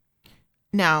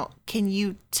 Now, can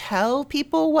you tell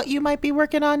people what you might be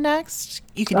working on next?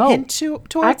 You can hint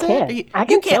towards it? I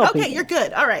can tell okay, people. You're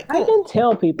good. All right, cool. I can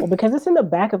tell people because it's in the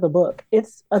back of the book.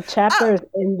 It's a chapter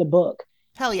in the book.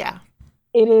 Hell yeah.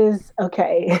 It is,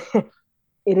 okay.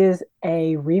 It is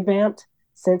a revamped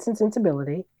Sense and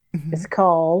Sensibility. It's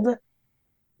called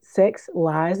Sex,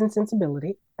 Lies, and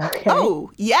Sensibility. Okay. Oh,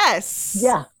 yes.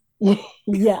 Yeah.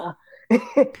 Yeah.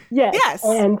 Yes.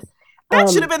 And that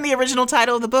should have been the original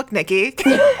title of the book, Nikki.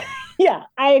 Yeah,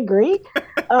 I agree.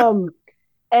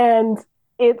 And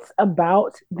it's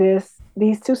about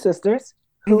these two sisters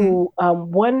who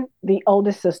one, the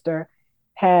oldest sister,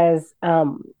 is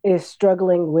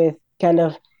struggling with kind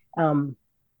of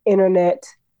internet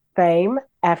fame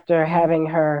after having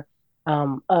her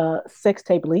sex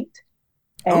tape leaked.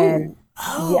 And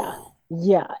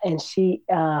and she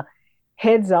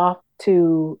heads off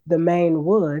to the Maine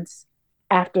woods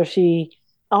after she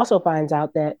also finds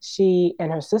out that she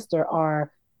and her sister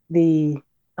are the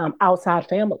outside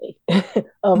family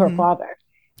of her father,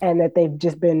 and that they've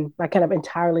just been like kind of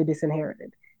entirely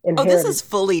disinherited. Oh, this is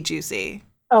fully juicy.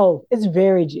 Oh, it's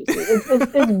very juicy.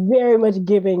 It's very much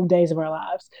giving Days of Our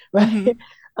Lives, right?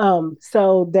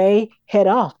 So they head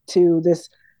off to this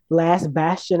last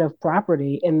bastion of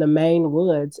property in the Maine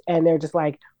woods, and they're just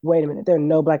like, wait a minute, there are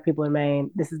no Black people in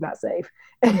Maine. This is not safe.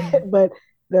 But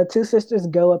the two sisters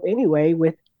go up anyway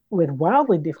with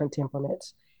wildly different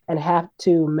temperaments and have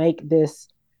to make this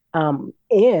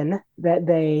inn that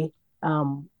they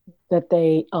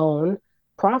own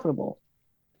profitable.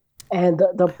 And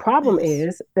the problem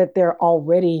is that there are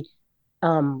already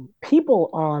people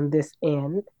on this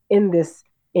inn in this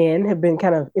inn have been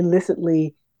kind of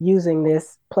illicitly using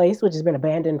this place, which has been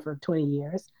abandoned for 20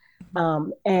 years,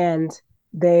 and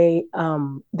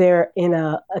they're in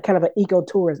a kind of an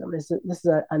ecotourism. This is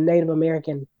a Native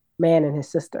American man and his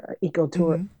sister,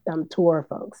 tour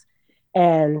folks.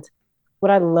 And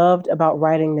what I loved about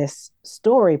writing this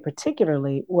story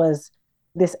particularly was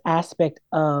this aspect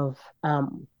of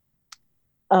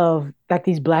like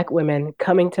these Black women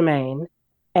coming to Maine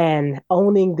and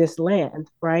owning this land,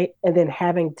 right? And then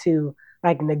having to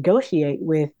like negotiate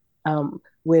with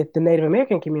the Native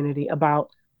American community about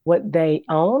what they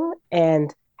own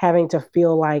and having to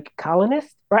feel like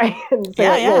colonists, right? And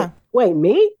say, wait,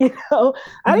 me? You know,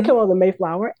 I didn't come on the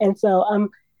Mayflower. And so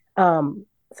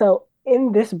so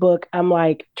in this book, I'm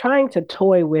like trying to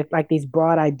toy with like these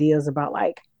broad ideas about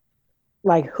like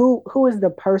who is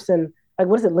the person, like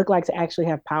what does it look like to actually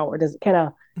have power? Does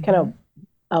can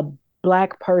a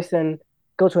Black person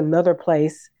go to another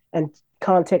place and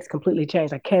context completely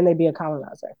change? Like, can they be a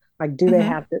colonizer? Like, do they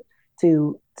have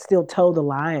to still toe the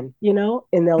line, you know,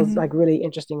 in those like really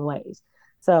interesting ways?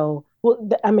 So, well,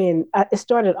 I mean, it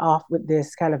started off with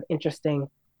this kind of interesting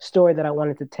story that I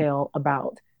wanted to tell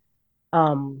about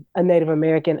a Native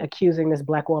American accusing this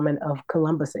Black woman of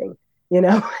Columbusing, you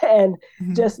know, and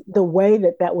just the way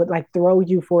that would like throw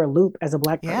you for a loop as a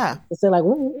Black person. To say like,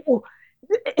 ooh,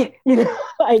 you know,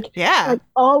 like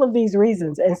all of these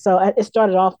reasons. And so it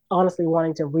started off honestly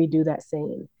wanting to redo that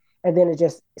scene. And then it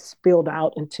just spilled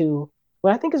out into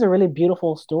what I think is a really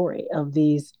beautiful story of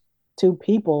these two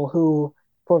people who,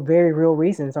 for very real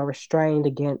reasons, are restrained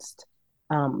against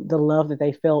the love that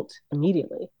they felt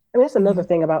immediately. I mean, that's another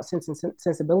thing about Sense and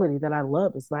Sensibility that I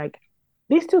love is like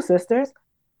these two sisters,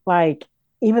 like,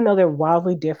 even though they're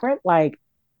wildly different, like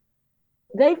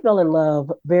they fell in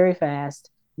love very fast,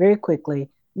 very quickly,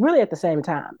 really at the same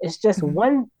time. It's just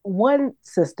one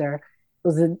sister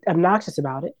was obnoxious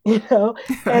about it, you know,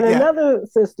 and another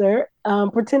sister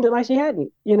pretended like she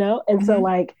hadn't, you know, and so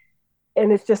like,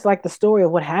 and it's just like the story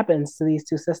of what happens to these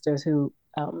two sisters who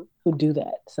do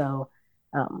that. So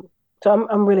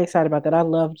I'm really excited about that. I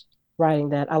loved writing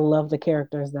that. I love the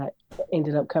characters that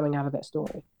ended up coming out of that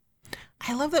story.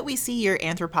 I love that we see your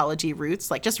anthropology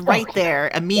roots, like just right there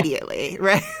immediately,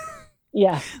 right?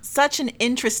 Yeah. Such an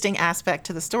interesting aspect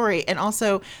to the story. And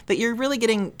also that you're really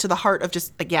getting to the heart of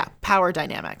just, like, power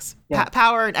dynamics,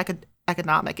 power and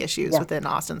economic issues within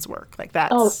Austen's work. Like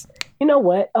that's... Oh, you know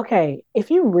what? Okay. If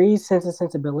you read Sense and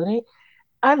Sensibility,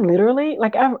 I literally,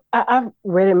 like, I've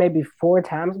read it maybe 4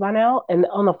 times by now. And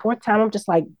on the 4th time, I'm just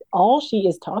like, all she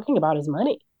is talking about is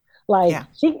money. Like,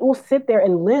 she will sit there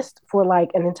and list for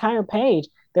like an entire page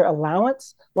their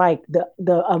allowance, like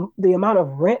the amount of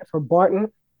rent for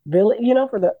Barton Village, you know,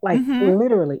 for the like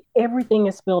literally everything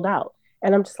is spelled out.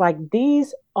 And I'm just like,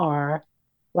 these are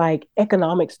like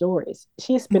economic stories.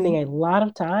 She's spending a lot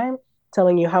of time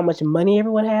telling you how much money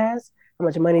everyone has, how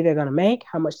much money they're going to make,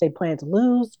 how much they plan to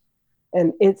lose.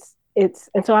 And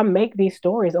and so I make these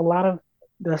stories, a lot of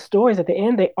the stories at the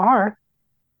end, they are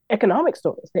economic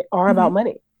stories. They are about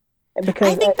money.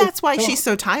 Because I think that's why she's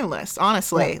so timeless,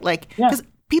 honestly. Like, because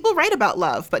people write about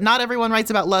love, but not everyone writes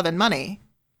about love and money.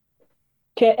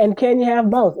 Can you have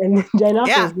both? And Jane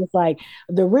Austen is just like,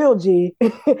 the real G,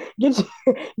 get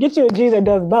you a G that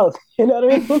does both. You know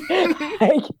what I mean?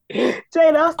 Like,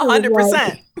 Jane Austen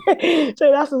 100%.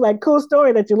 Jane Austen's like, cool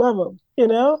story that you love them, you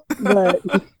know? But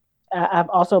I've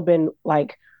also been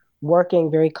like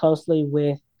working very closely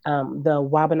with the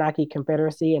Wabanaki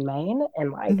Confederacy in Maine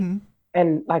and like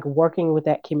and like working with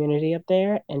that community up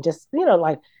there and just, you know,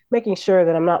 like making sure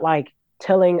that I'm not like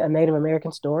telling a Native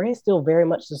American story. It's still very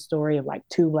much the story of like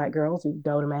 2 Black girls who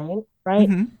go to Maine, right?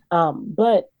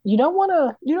 But you don't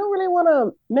really want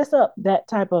to mess up that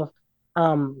type of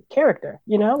character,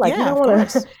 you know, like you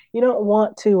don't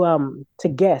want to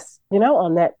guess, you know,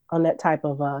 on that type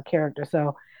of character.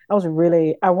 So I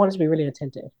wanted to be really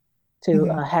attentive to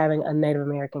having a Native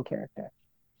American character.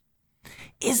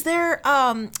 Is there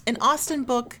an Austen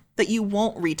book that you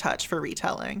won't retouch for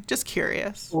retelling? Just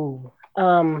curious. Ooh.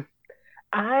 Can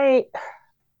I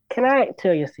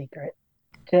tell you a secret?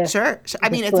 Sure. I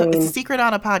mean, it's a secret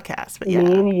on a podcast, but me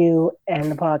and you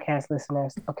and the podcast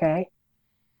listeners, okay?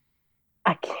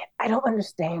 I don't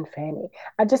understand Fanny.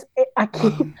 I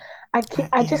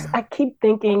I keep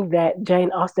thinking that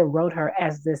Jane Austen wrote her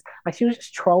as this, like she was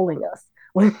just trolling us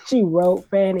when she wrote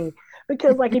Fanny.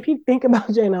 Because like if you think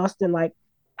about Jane Austen, like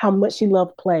how much she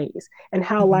loved plays and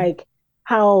how Mhm. like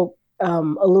how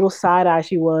a little side eye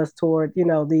she was toward,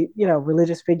 the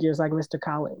religious figures like Mr.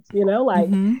 Collins, like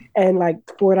Mhm. and like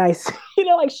Fordyce,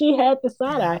 like she had the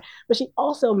side eye, but she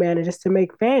also manages to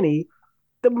make Fanny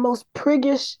the most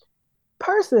priggish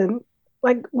person,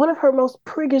 like one of her most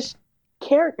priggish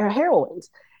character heroines,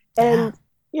 Yeah.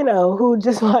 and who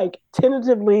just like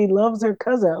tentatively loves her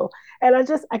cousin. And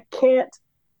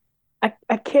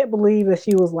I can't believe that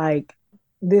she was like,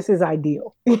 this is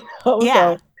ideal. Yeah.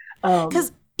 So um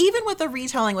Because even with the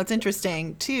retelling, what's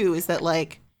interesting too is that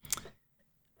like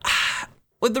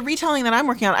with the retelling that I'm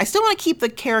working on, I still want to keep the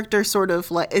character sort of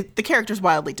like the character's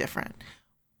wildly different,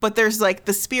 but there's like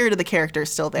the spirit of the character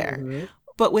is still there. mhm.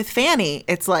 But with Fanny,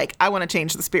 it's like I want to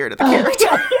change the spirit of the character.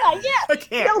 Yeah. I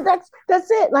can't. No, that's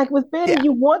it. Like with Fanny, Yeah.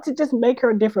 you want to just make her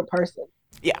a different person.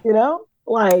 Yeah. Yeah.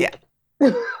 Like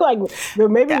like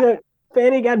maybe Yeah. the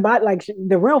Fanny got bought, like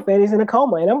the real Fanny's in a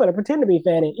coma, and I'm going to pretend to be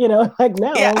Fanny. Like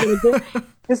now Yeah. I'm going to get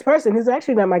this person who's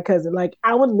actually not my cousin. Like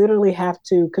I would literally have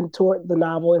to contort the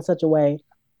novel in such a way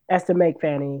as to make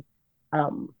Fanny,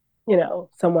 um,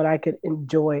 someone I could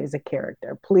enjoy as a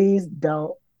character. Please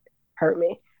don't hurt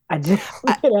me. I just,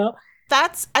 I, you know,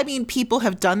 I mean, people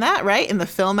have done that, right? In the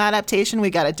film adaptation, we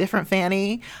got a different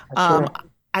Fanny. sure,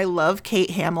 I love Kate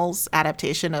Hamill's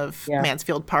adaptation of yeah,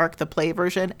 Mansfield Park, the play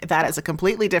version. That is a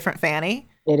completely different Fanny.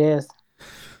 it is,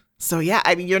 So yeah,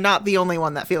 I mean, you're not the only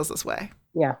one that feels this way.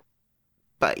 yeah,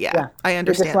 But yeah, yeah. I It's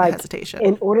just understand the like hesitation.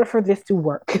 in order for this to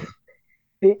work,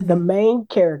 the Mhm. main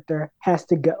character has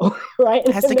to go, right?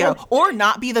 Has to go or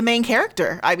not be the main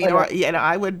character. I mean, or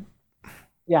I would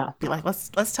Yeah. be like, let's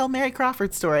tell Mary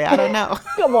Crawford's story. I don't know.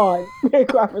 Come on. Mary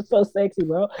Crawford's so sexy,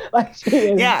 bro. Like she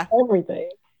is Yeah. everything.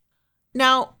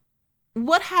 Now,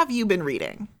 what have you been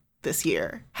reading this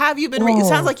year? Have you been? It Oh.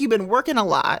 sounds like you've been working a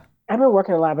lot. I've been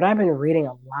working a lot, but I've been reading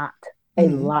a lot. A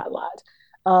Mhm. lot.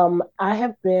 I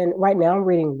have been right now I'm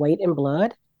reading Weight in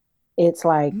Blood. It's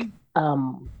like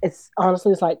it's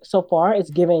honestly it's like so far it's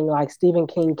giving like Stephen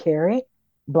King Carrie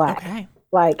Black. Okay.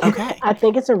 Like Okay. I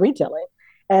think it's a retelling.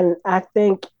 And I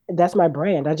think that's my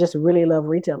brand. I just really love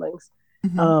retellings.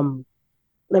 Mhm.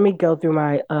 Let me go through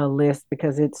my list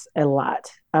because it's a lot.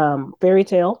 Fairy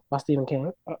Tale by Stephen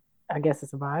King. I guess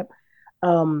it's a vibe.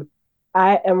 Um,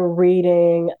 I am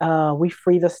reading We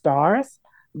Free the Stars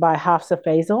by Hafsa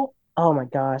Faisal. Oh my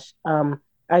gosh.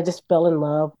 I just fell in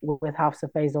love with Hafsa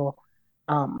Faisal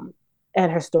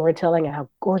and her storytelling and how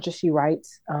gorgeous she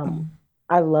writes. Mhm.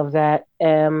 I love that.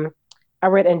 I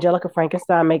read Angelica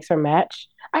Frankenstein Makes Her Match.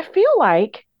 I feel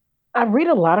like I read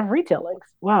a lot of retellings.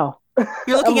 Wow.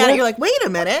 You're looking at it. You're like, wait a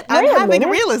minute. I'm Wait a having a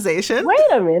minute. realization. Wait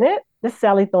a minute. This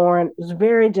Sally Thorne was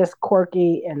very just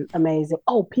quirky and amazing.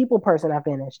 Oh, People Person, I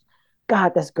finished.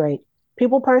 God, that's great.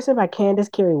 People Person by Candace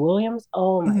Carey Williams.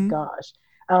 Oh my Mhm. gosh.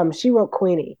 She wrote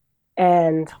Queenie.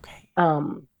 And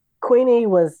Okay. Queenie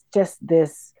was just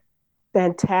this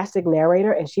fantastic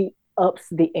narrator, and she ups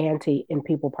the ante in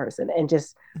People Person and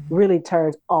just really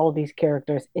turns all these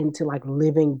characters into like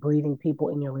living, breathing people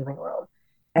in your living room.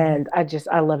 And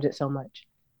I loved it so much.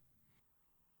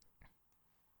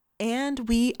 And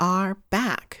we are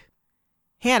back.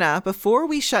 Hannah, before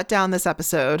we shut down this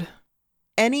episode,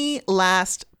 any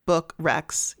last book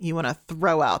recs you want to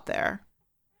throw out there?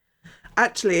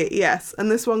 Actually, yes.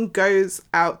 And this one goes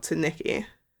out to Nikki.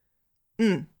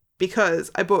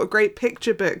 Because I bought a great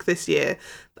picture book this year.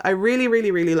 I really, really,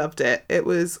 really loved it. It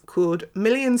was called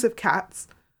Millions of Cats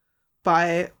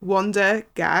by Wanda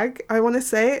Gag, I want to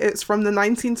say. It's from the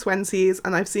 1920s,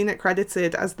 and I've seen it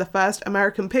credited as the first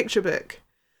American picture book.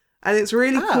 And it's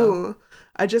really cool.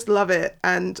 I just love it,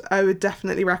 and I would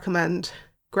definitely recommend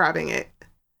grabbing it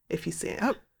if you see it.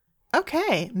 Oh,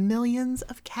 okay. Millions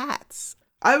of Cats.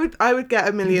 I would get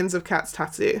a Millions of Cats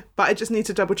tattoo, but I just need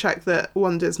to double check that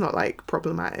Wanda's not like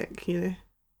problematic,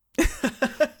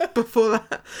 before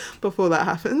that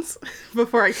happens,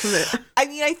 before I commit. I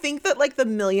mean, I think that like the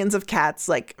Millions of Cats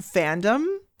like fandom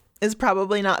is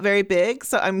probably not very big,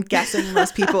 so I'm guessing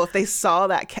most people, if they saw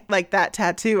that that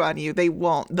tattoo on you,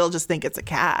 they'll just think it's a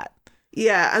cat.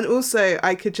 Yeah, and also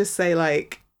I could just say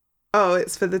like, oh,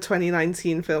 it's for the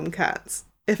 2019 film Cats.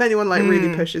 If anyone like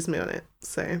really pushes me on it,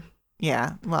 so.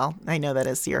 Yeah, well, I know that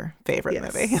is your favorite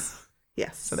movie.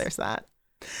 Yes. So there's that.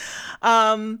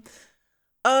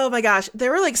 Oh my gosh, there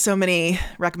were like so many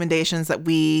recommendations that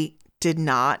we did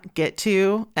not get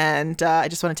to, and I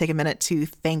just want to take a minute to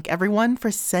thank everyone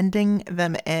for sending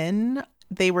them in.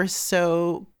 They were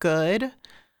so good.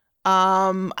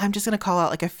 I'm just going to call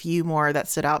out like a few more that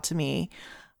stood out to me.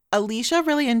 Alicia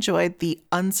really enjoyed the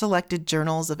Unselected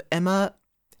Journals of Emma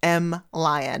M.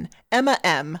 Lyon. Emma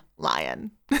M.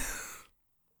 Lyon.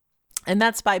 And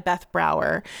that's by Beth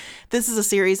Brower. This is a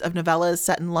series of novellas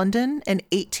set in London in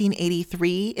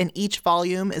 1883, and each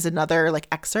volume is another like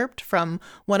excerpt from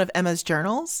one of Emma's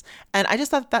journals. And I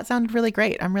just thought that sounded really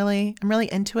great. I'm really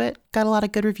into it. Got a lot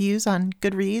of good reviews on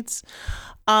Goodreads.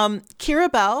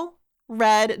 Kira Bell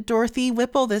read Dorothy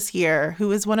Whipple this year,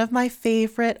 who is one of my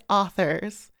favorite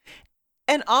authors.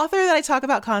 An author that I talk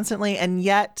about constantly, and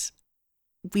yet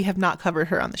we have not covered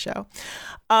her on the show.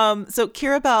 So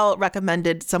Kira Bell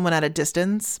recommended Someone at a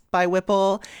Distance by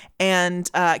Whipple.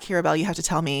 And Kira Bell, you have to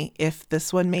tell me if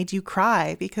this one made you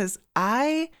cry, because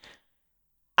I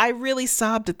really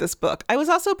sobbed at this book. I was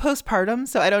also postpartum,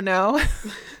 so I don't know.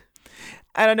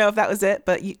 I don't know if that was it,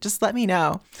 but you just let me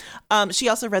know. She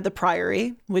also read The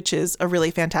Priory, which is a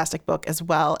really fantastic book as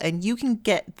well. And you can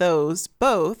get those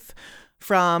both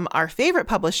from our favorite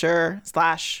publisher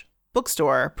 /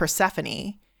 bookstore,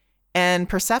 Persephone. And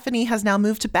Persephone has now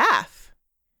moved to Bath.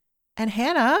 And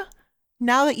Hannah,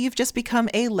 now that you've just become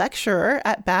a lecturer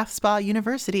at Bath Spa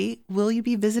University, will you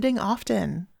be visiting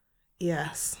often?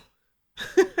 Yes.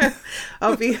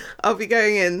 I'll be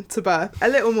going in to Bath a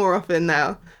little more often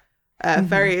now.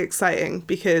 Very exciting,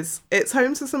 because it's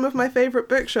home to some of my favorite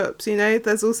bookshops. You know,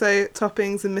 there's also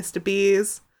Toppings and Mr.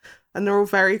 B's, and they're all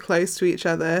very close to each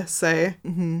other. So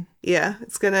yeah,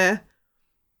 it's gonna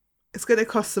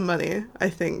cost some money, I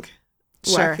think,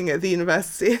 working at the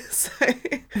university. So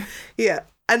yeah.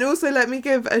 And also let me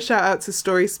give a shout out to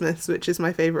Storysmiths, which is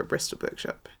my favorite Bristol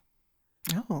bookshop.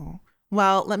 Oh,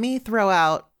 well, let me throw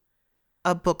out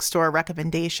a bookstore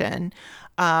recommendation.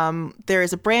 There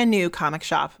is a brand new comic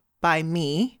shop by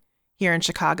me here in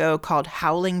Chicago called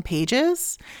Howling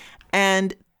Pages.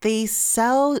 And they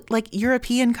sell like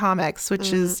European comics,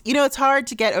 which is, you know, it's hard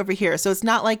to get over here. So it's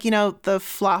not like, you know, the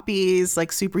floppies,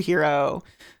 like superhero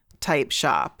type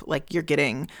shop. Like you're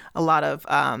getting a lot of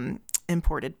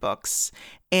imported books.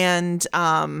 And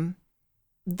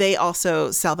they also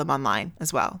sell them online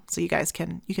as well. So you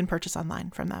can purchase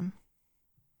online from them.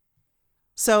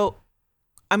 So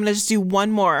I'm going to just do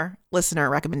one more listener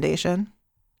recommendation,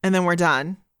 and then we're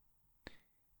done.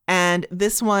 And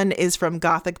this one is from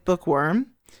Gothic Bookworm,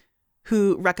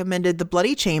 who recommended The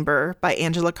Bloody Chamber by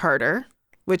Angela Carter,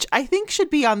 which I think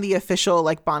should be on the official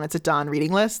like Bonnets at Dawn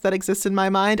reading list that exists in my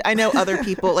mind. I know other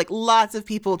people, like lots of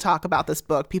people talk about this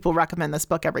book. People recommend this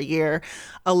book every year.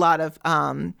 A lot of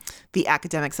the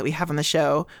academics that we have on the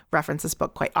show reference this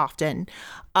book quite often.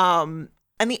 And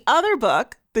the other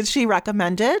book that she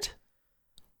recommended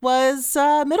was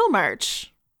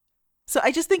Middlemarch. So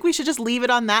I just think we should just leave it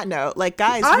on that note. Like,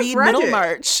 guys, read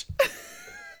Middlemarch.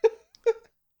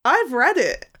 I've read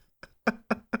it.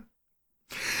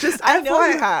 Just I know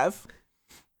you have.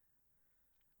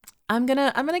 I'm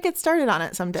gonna get started on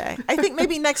it someday. I think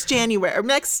maybe next January or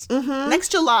next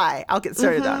July I'll get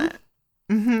started on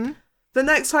it. The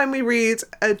next time we read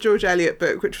a George Eliot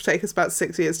book, which will take us about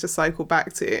 6 years to cycle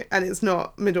back to, and it's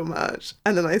not Middlemarch,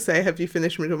 and then I say, have you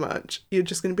finished Middlemarch? You're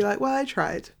just going to be like, well, I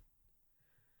tried.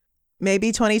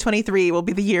 Maybe 2023 will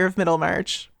be the year of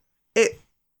Middlemarch. It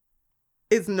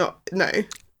is not. No.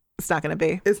 It's not going to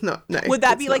be. It's not. No. Would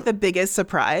that be like the biggest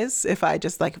surprise if I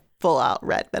just like full out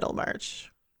read Middlemarch?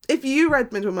 If you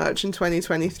read Middlemarch in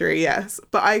 2023, yes.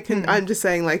 But I'm just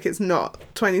saying, like, it's not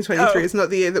 2023. Oh. It's not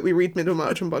the year that we read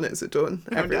Middlemarch and Bonnets at Dawn.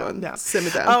 Everyone, no.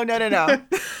 Simmer down. Oh, no.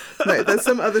 No, there's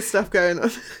some other stuff going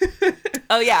on.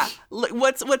 Oh, yeah.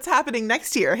 What's happening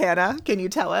next year, Hannah? Can you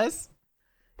tell us?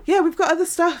 Yeah, we've got other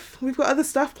stuff. We've got other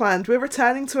stuff planned. We're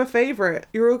returning to a favourite.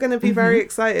 You're all going to be very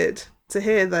excited to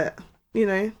hear that. You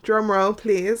know, drum roll,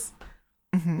 please.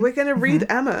 We're going to read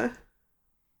Emma.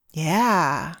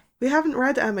 Yeah. We haven't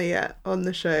read Emma yet on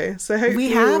the show, so hopefully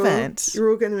you're all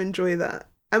going to enjoy that.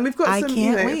 And we've got some. I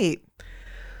can't wait.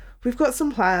 We've got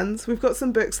some plans. We've got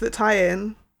some books that tie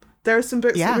in. There are some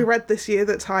books that we read this year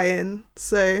that tie in.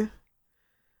 So,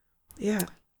 yeah.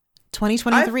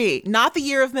 2023, not the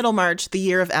year of Middlemarch, the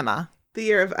year of Emma. The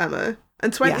year of Emma.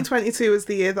 And 2022 was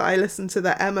the year that I listened to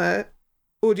the Emma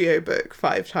audiobook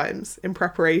 5 times in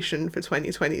preparation for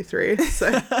 2023.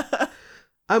 So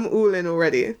I'm all in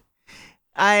already.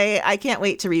 I can't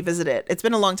wait to revisit it. It's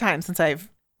been a long time since I've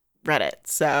read it.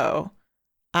 So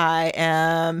I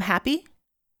am happy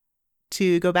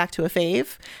to go back to a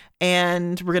fave.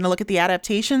 And we're going to look at the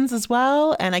adaptations as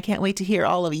well. And I can't wait to hear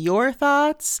all of your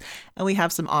thoughts. And we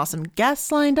have some awesome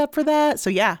guests lined up for that. So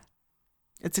yeah,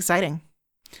 it's exciting.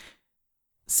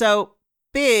 So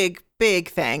big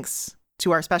thanks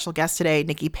to our special guests today,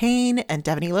 Nikki Payne and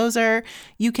Devaney Lozer.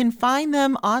 You can find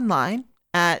them online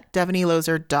at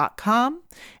devaneylozer.com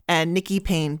and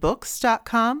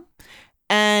nikkipaynebooks.com.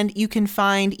 And you can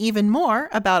find even more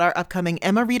about our upcoming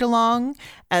Emma read-along,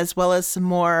 as well as some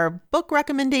more book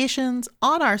recommendations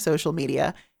on our social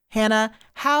media. Hannah,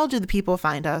 how do the people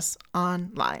find us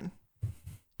online?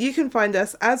 You can find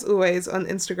us, as always, on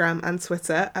Instagram and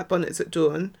Twitter at Bonnets at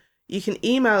Dawn. You can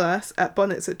email us at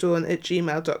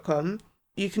bonnetsatdawn@gmail.com.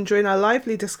 You can join our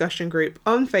lively discussion group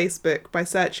on Facebook by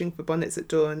searching for Bonnets at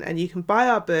Dawn, and you can buy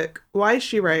our book, Why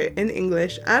She Wrote, in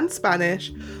English and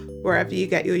Spanish, wherever you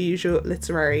get your usual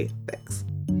literary fix.